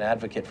as an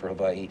advocate for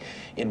Hawaii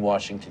in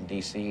Washington,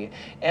 D.C.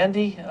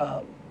 Andy,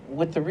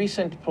 with the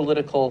recent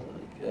political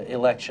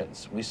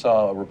elections, we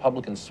saw a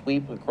Republican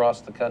sweep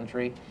across the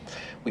country.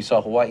 We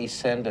saw Hawaii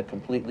send a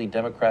completely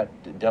Democrat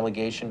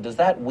delegation. Does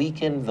that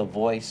weaken the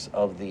voice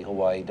of the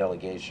Hawaii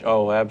delegation?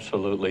 Oh,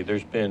 absolutely.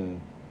 There's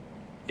been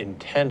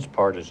intense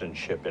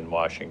partisanship in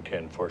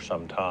Washington for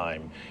some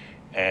time.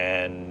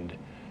 And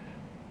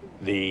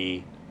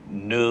the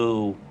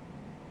new,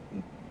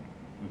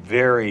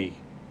 very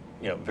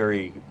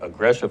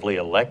aggressively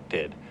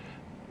elected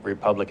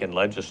Republican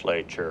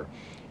legislature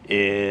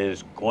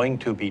is going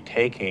to be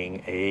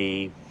taking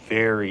a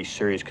very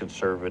serious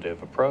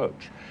conservative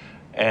approach.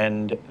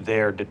 And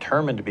they're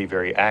determined to be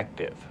very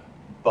active.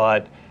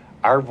 But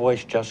our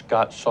voice just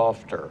got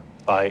softer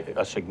by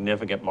a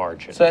significant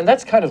margin. So, and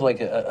that's kind of like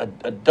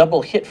a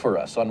double hit for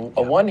us. On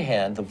one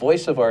hand, the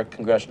voice of our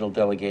congressional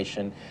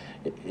delegation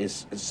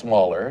is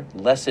smaller,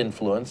 less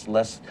influence,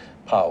 less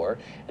power.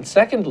 And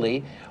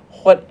secondly,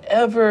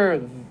 whatever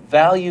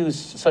values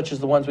such as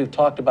the ones we've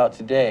talked about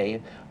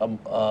today,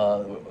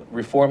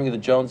 reforming the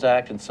Jones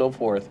Act and so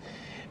forth,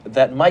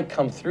 that might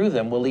come through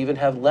them will even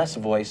have less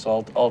voice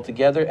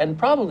altogether, and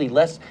probably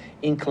less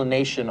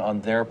inclination on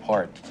their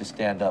part to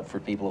stand up for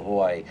people of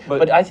Hawaii.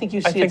 But I think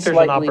you see I think it there's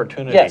slightly, an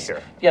opportunity yes.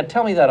 here. Yeah,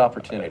 tell me that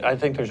opportunity. I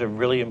think there's a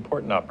really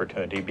important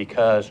opportunity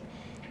because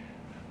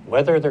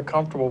whether they're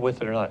comfortable with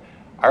it or not,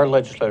 our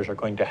legislators are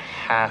going to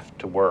have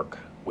to work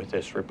with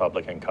this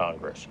Republican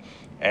Congress.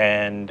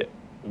 And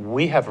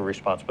we have a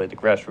responsibility,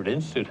 the Grassroots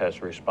Institute has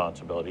a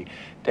responsibility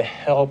to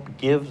help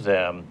give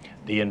them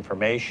the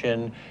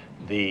information,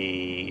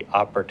 the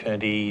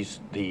opportunities,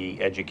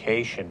 the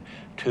education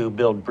to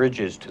build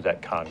bridges to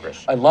that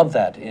Congress. I love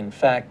that. In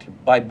fact,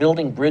 by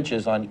building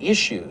bridges on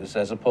issues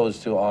as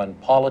opposed to on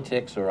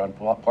politics or on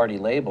party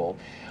label,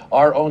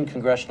 our own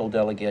congressional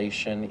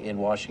delegation in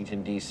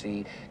Washington,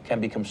 D.C.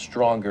 can become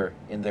stronger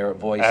in their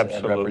voice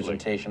and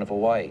representation of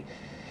Hawaii.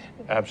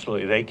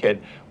 Absolutely.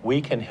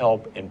 We can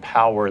help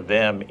empower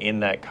them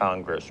in that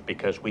Congress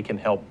because we can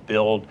help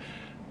build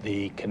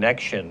the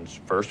connections,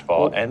 first of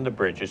all, and the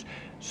bridges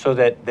so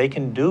that they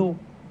can do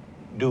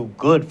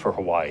good for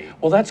Hawaii.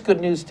 Well, that's good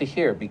news to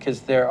hear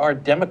because there are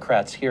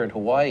Democrats here in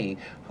Hawaii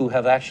who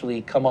have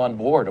actually come on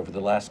board over the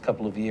last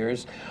couple of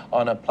years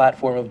on a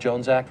platform of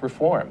Jones Act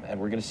reform, and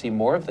we're going to see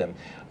more of them.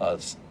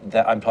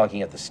 I'm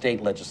talking at the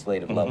state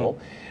legislative level.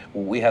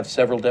 We have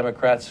several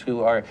Democrats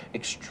who are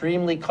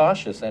extremely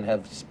cautious and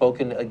have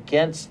spoken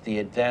against the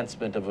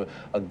advancement of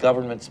a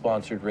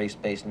government-sponsored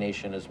race-based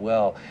nation as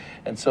well.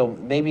 And so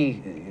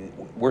maybe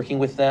working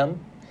with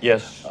them.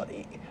 Yes.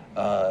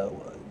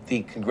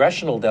 The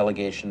congressional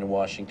delegation in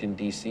Washington,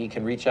 D.C.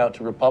 can reach out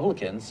to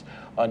Republicans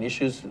on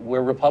issues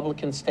where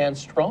Republicans stand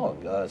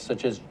strong,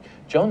 such as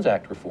Jones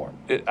Act reform.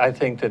 I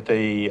think that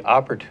the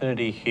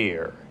opportunity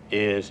here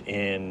is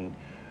in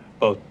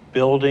both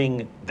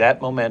building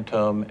that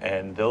momentum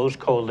and those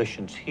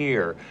coalitions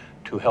here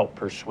to help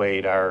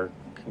persuade our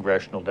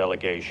congressional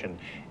delegation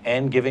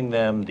and giving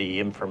them the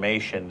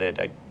information that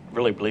I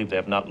really believe they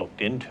have not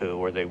looked into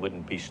or they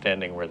wouldn't be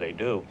standing where they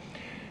do.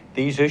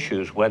 These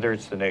issues, whether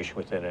it's the Nation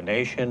Within a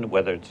Nation,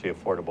 whether it's the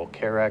Affordable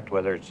Care Act,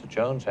 whether it's the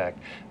Jones Act,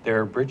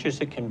 there are bridges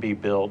that can be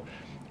built,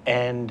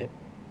 and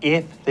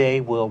if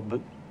they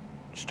will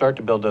start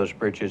to build those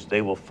bridges,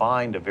 they will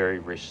find a very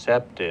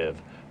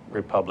receptive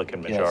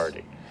Republican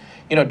majority. Yes.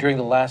 You know, during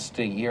the last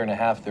year and a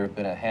half, there have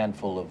been a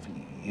handful of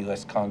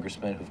U.S.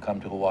 congressmen who've come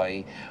to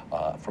Hawaii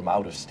from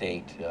out of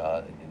state,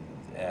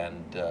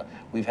 and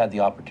we've had the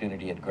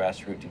opportunity at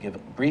Grassroots to give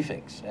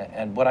briefings.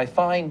 And what I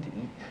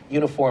find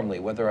uniformly,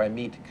 whether I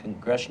meet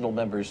congressional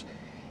members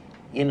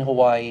in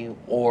Hawaii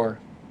or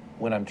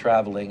when I'm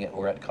traveling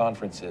or at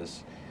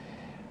conferences,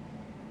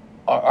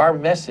 our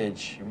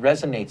message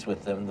resonates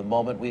with them the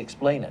moment we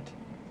explain it.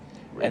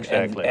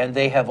 Exactly. And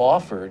they have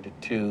offered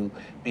to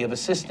be of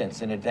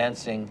assistance in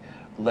advancing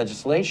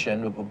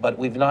legislation, but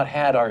we've not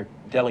had our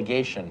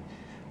delegation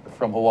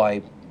from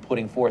Hawaii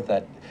putting forth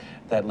that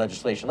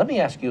legislation. Let me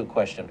ask you a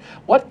question.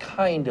 What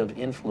kind of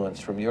influence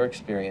from your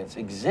experience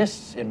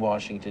exists in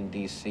Washington,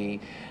 D.C.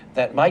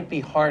 that might be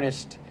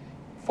harnessed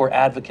for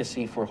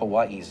advocacy for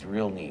Hawaii's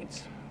real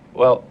needs?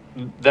 Well,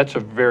 that's a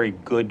very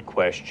good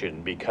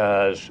question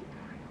because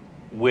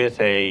with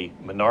a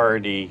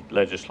minority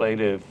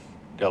legislative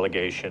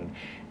delegation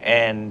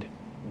and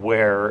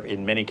where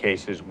in many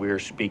cases we're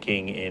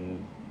speaking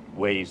in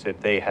ways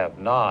that they have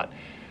not,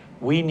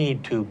 we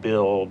need to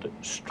build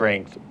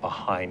strength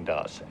behind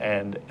us.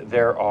 And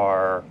there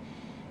are,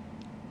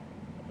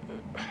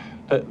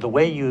 the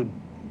way you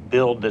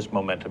build this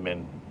momentum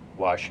in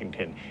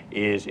Washington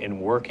is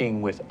in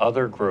working with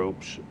other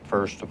groups,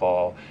 first of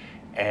all,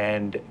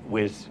 and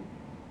with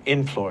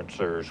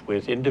influencers,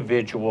 with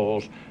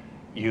individuals.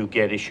 You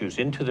get issues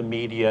into the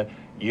media.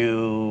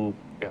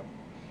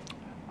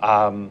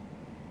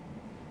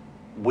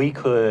 We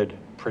could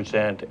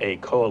present a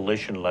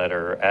coalition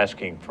letter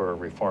asking for a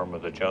reform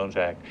of the Jones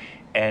Act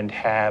and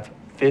have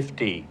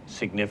 50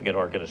 significant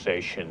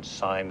organizations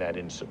sign that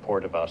in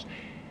support of us.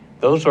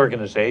 Those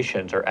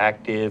organizations are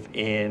active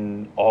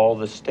in all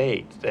the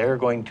states. They're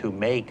going to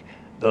make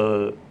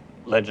the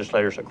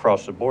legislators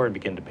across the board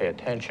begin to pay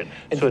attention.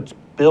 So it's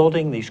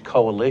building these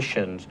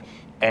coalitions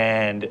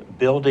and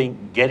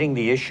getting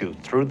the issue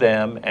through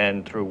them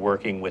and through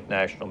working with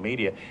national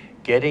media,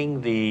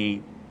 getting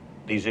these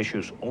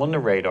issues on the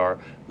radar,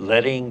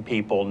 letting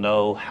people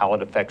know how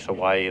it affects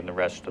Hawaii and the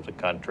rest of the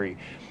country,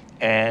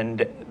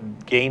 and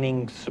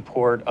gaining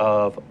support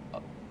of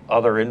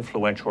other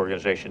influential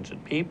organizations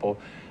and people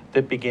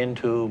that begin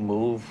to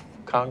move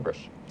Congress.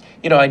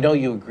 You know, I know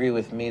you agree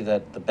with me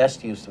that the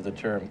best use of the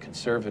term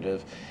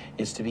conservative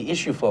is to be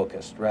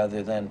issue-focused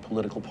rather than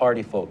political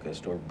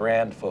party-focused or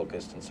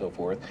brand-focused and so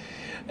forth.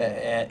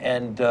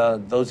 And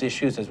those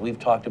issues, as we've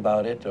talked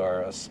about it,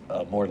 are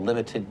a more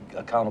limited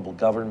accountable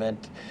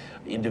government,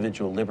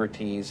 individual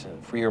liberties,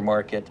 freer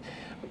market.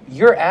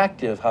 You're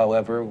active,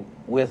 however,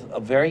 with a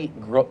very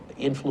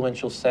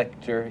influential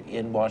sector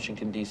in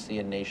Washington, D.C.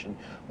 and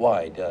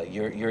nationwide.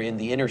 You're in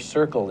the inner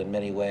circle in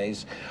many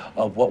ways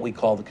of what we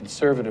call the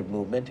conservative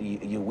movement.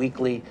 You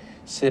weekly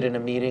sit in a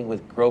meeting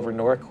with Grover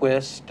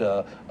Norquist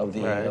of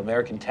the Right.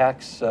 American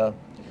Tax.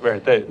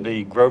 Right.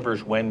 The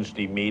Grover's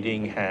Wednesday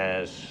meeting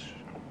has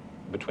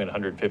between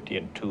 150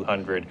 and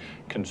 200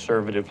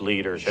 conservative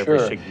leaders. Sure.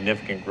 Every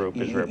significant group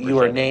is represented. You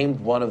are named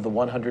one of the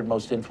 100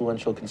 most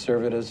influential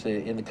conservatives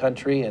in the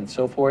country and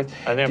so forth.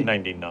 I think I'm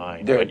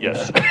 99, There- but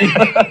yes.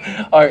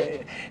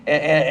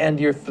 And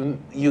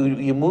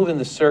you move in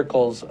the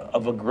circles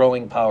of a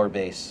growing power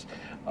base.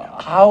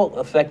 How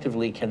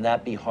effectively can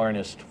that be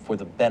harnessed for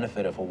the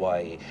benefit of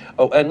Hawaii?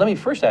 Oh, and let me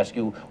first ask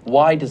you,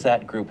 why does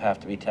that group have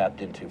to be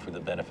tapped into for the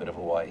benefit of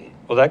Hawaii?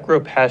 Well, that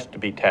group has to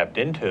be tapped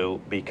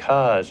into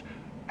because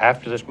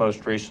after this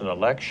most recent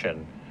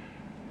election,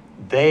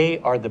 they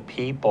are the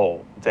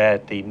people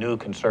that the new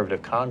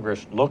conservative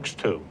Congress looks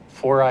to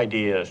for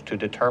ideas, to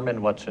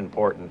determine what's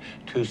important,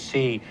 to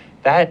see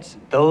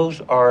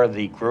those are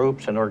the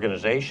groups and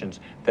organizations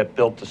that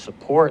built the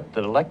support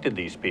that elected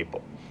these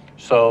people.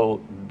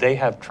 So they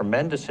have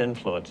tremendous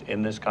influence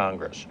in this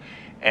Congress,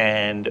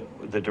 and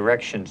the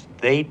directions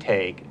they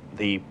take,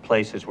 the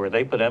places where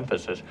they put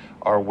emphasis,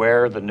 are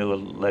where the new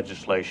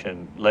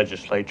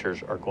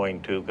legislatures are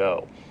going to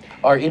go.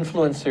 Are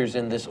influencers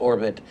in this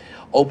orbit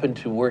open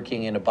to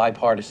working in a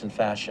bipartisan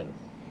fashion?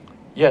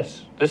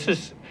 Yes,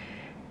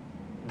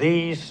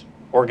 these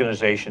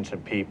organizations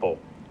and people,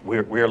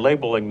 we're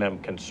labeling them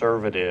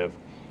conservative.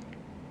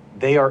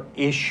 They are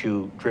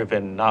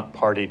issue-driven, not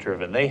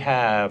party-driven. They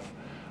have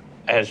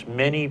as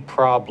many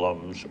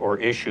problems or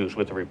issues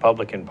with the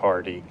Republican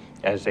Party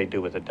as they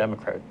do with the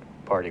Democrat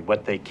Party.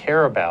 What they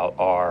care about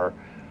are,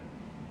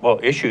 well,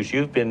 issues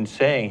you've been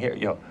saying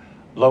here,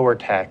 lower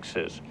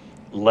taxes,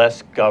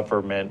 less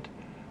government,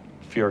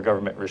 fewer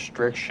government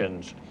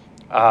restrictions,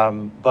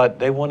 but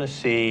they want to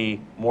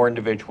see more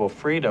individual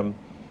freedom.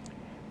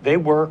 They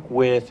work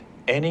with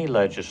any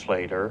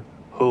legislator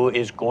who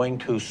is going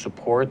to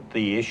support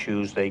the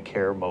issues they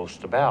care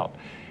most about.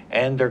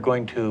 And they're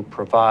going to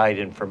provide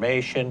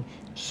information,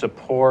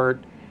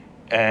 support,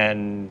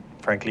 and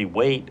frankly,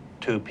 weight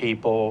to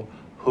people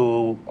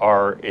who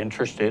are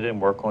interested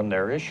and work on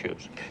their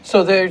issues.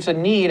 So there's a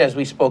need, as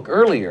we spoke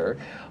earlier,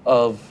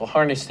 of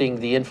harnessing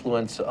the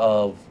influence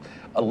of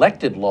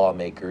elected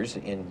lawmakers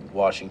in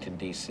Washington,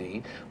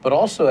 D.C., but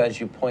also, as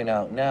you point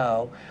out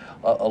now,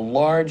 a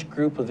large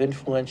group of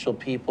influential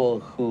people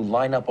who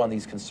line up on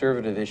these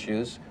conservative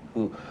issues,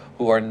 who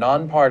are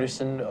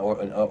nonpartisan,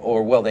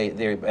 or well,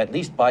 they're at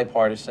least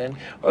bipartisan.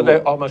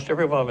 Almost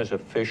every one of them is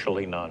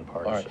officially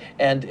nonpartisan.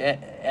 Right.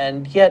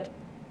 And yet,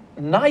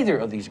 neither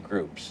of these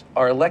groups,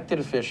 our elected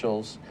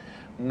officials,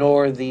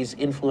 nor these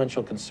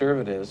influential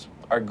conservatives,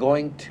 are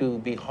going to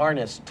be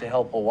harnessed to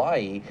help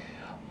Hawaii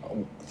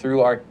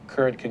through our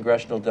current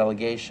congressional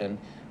delegation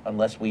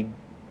unless we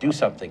do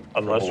something for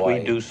Unless Hawaii.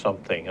 we do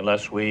something,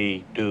 unless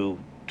we do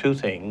two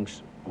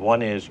things.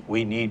 One is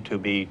we need to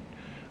be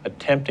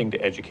attempting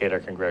to educate our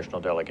congressional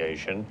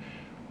delegation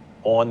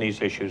on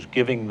these issues,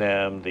 giving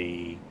them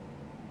the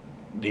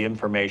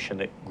information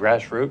that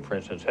Grassroots, for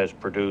instance, has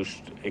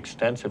produced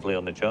extensively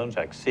on the Jones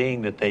Act,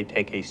 seeing that they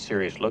take a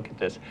serious look at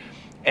this,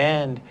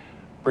 and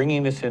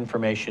bringing this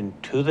information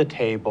to the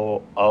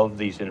table of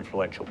these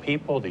influential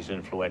people, these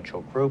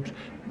influential groups,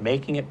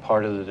 making it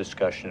part of the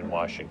discussion in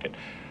Washington.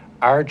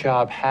 Our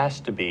job has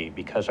to be,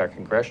 because our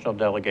congressional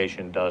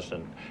delegation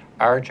doesn't,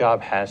 our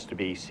job has to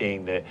be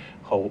seeing that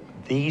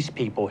these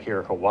people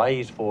hear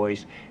Hawaii's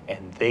voice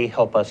and they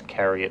help us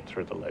carry it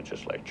through the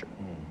legislature.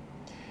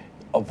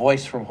 A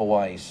voice from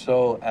Hawaii,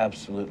 so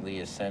absolutely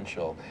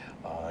essential.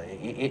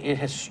 It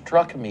has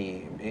struck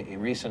me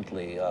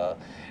recently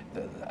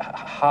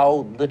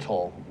how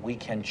little we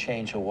can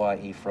change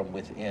Hawaii from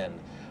within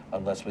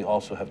unless we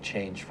also have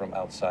change from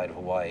outside of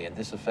Hawaii. And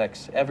this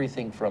affects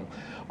everything from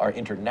our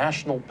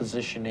international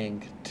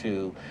positioning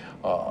to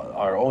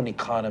our own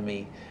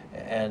economy.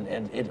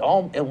 And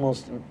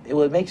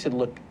it makes it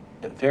look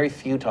very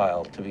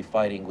futile to be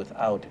fighting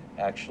without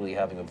actually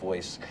having a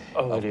voice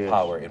of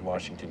power in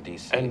Washington,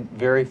 D.C. And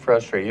very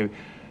frustrating.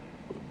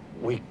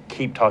 We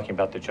keep talking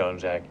about the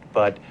Jones Act,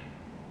 but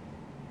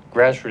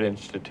Grassroots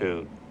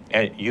Institute,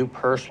 and you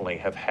personally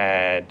have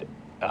had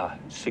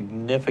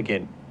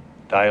significant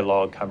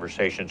dialogue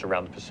conversations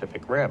around the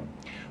Pacific Rim.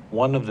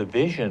 One of the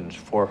visions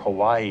for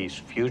Hawaii's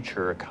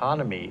future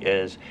economy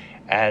is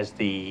as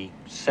the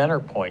center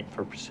point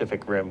for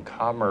Pacific Rim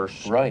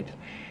commerce. Right.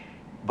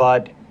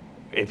 But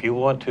if you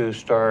want to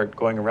start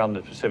going around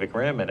the Pacific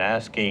Rim and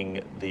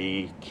asking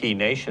the key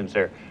nations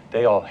there,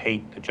 they all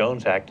hate the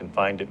Jones Act and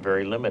find it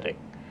very limiting.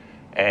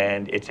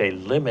 And it's a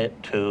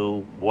limit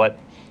to what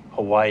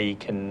Hawaii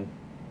can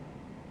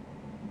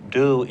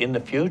do in the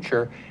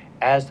future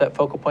as that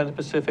focal point of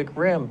the Pacific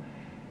Rim.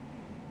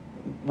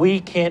 We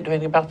can't do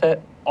anything about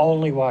that.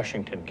 Only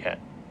Washington can.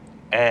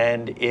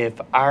 And if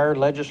our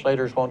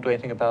legislators won't do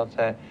anything about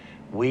that,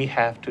 we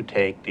have to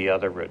take the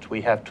other routes.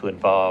 We have to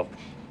involve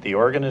the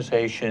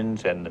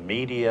organizations and the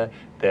media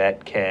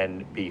that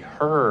can be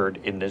heard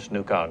in this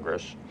new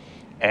Congress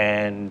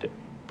and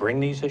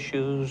bring these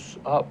issues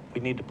up.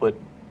 We need to put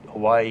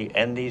Hawaii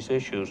and these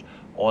issues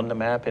on the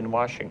map in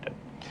Washington.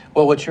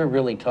 Well, what you're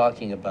really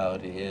talking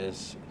about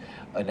is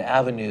an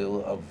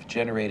avenue of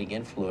generating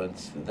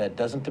influence that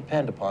doesn't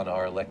depend upon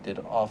our elected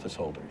office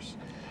holders.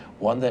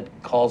 one that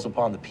calls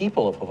upon the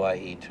people of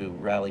Hawaii to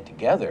rally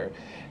together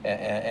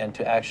and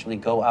to actually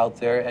go out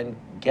there and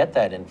get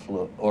that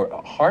influence or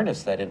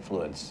harness that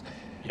influence.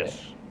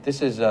 Yes.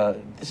 This is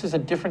a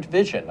different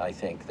vision, I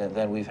think,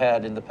 than we've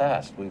had in the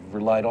past. We've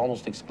relied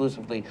almost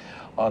exclusively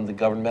on the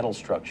governmental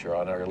structure,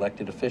 on our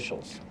elected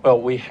officials.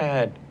 Well, we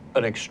had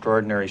an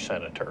extraordinary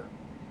senator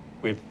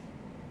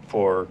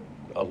for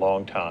a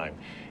long time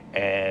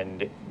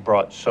and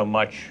brought so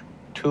much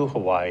to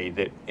Hawaii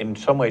that in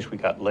some ways we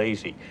got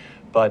lazy.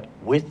 But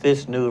with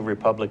this new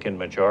Republican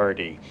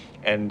majority,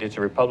 and it's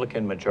a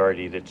Republican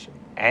majority that's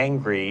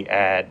angry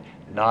at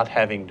not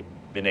having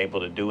been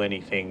able to do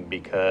anything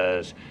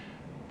because,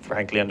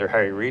 frankly, under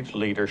Harry Reid's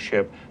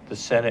leadership, the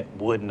Senate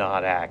would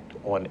not act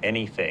on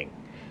anything.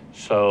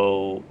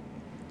 So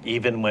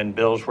even when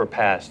bills were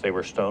passed, they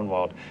were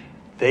stonewalled.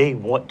 They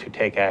want to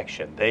take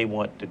action. They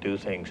want to do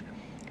things.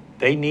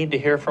 They need to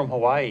hear from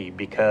Hawaii,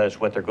 because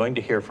what they're going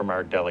to hear from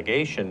our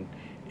delegation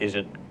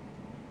isn't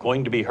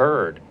going to be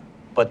heard.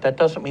 But that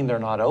doesn't mean they're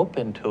not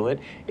open to it.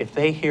 If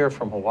they hear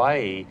from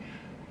Hawaii,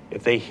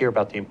 if they hear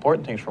about the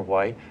important things from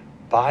Hawaii,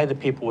 by the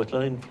people with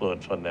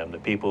influence on them, the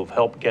people who've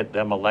helped get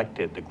them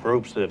elected, the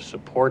groups that have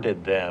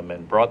supported them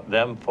and brought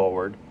them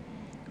forward,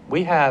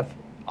 we have,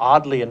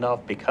 oddly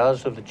enough,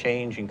 because of the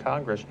change in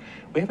Congress,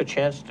 we have a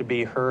chance to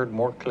be heard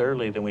more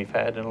clearly than we've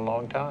had in a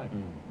long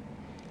time.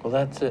 Well,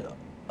 that's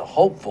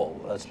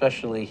hopeful,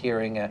 especially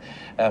hearing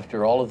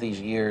after all of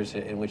these years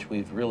in which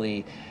we've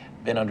really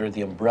been under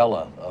the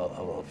umbrella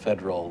of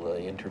federal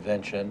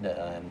intervention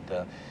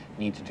and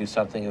need to do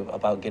something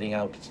about getting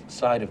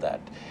outside of that.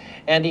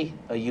 Andy,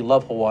 you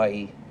love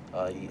Hawaii.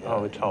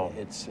 Oh, it's home.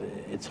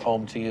 It's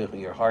home to you.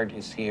 Your heart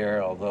is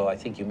here, although I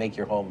think you make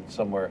your home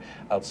somewhere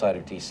outside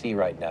of D.C.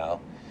 right now.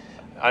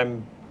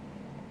 I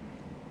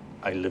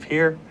live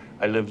here,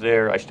 I live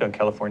there, I stay in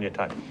California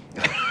time.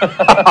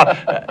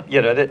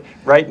 You know,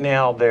 right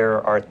now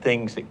there are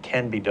things that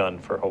can be done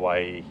for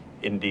Hawaii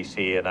in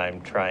D.C., and I'm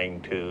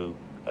trying to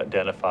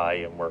identify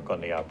and work on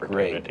the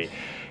opportunity.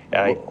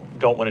 I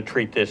don't want to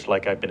treat this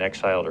like I've been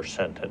exiled or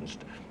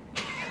sentenced.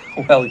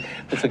 Well,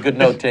 it's a good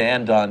note to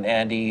end on,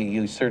 Andy.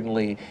 You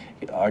certainly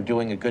are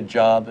doing a good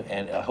job,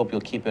 and I hope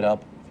you'll keep it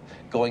up,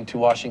 going to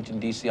Washington,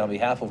 D.C. on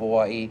behalf of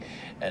Hawaii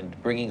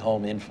and bringing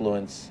home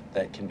influence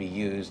that can be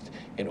used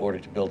in order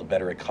to build a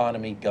better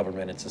economy,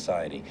 government, and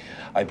society.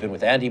 I've been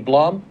with Andy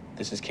Blom.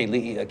 This is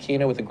Keli'i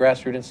Akina with the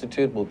Grassroots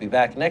Institute. We'll be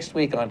back next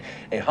week on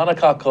a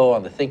Hanakako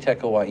on the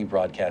ThinkTech Hawaii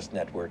Broadcast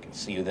Network.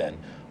 See you then.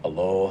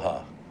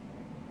 Aloha.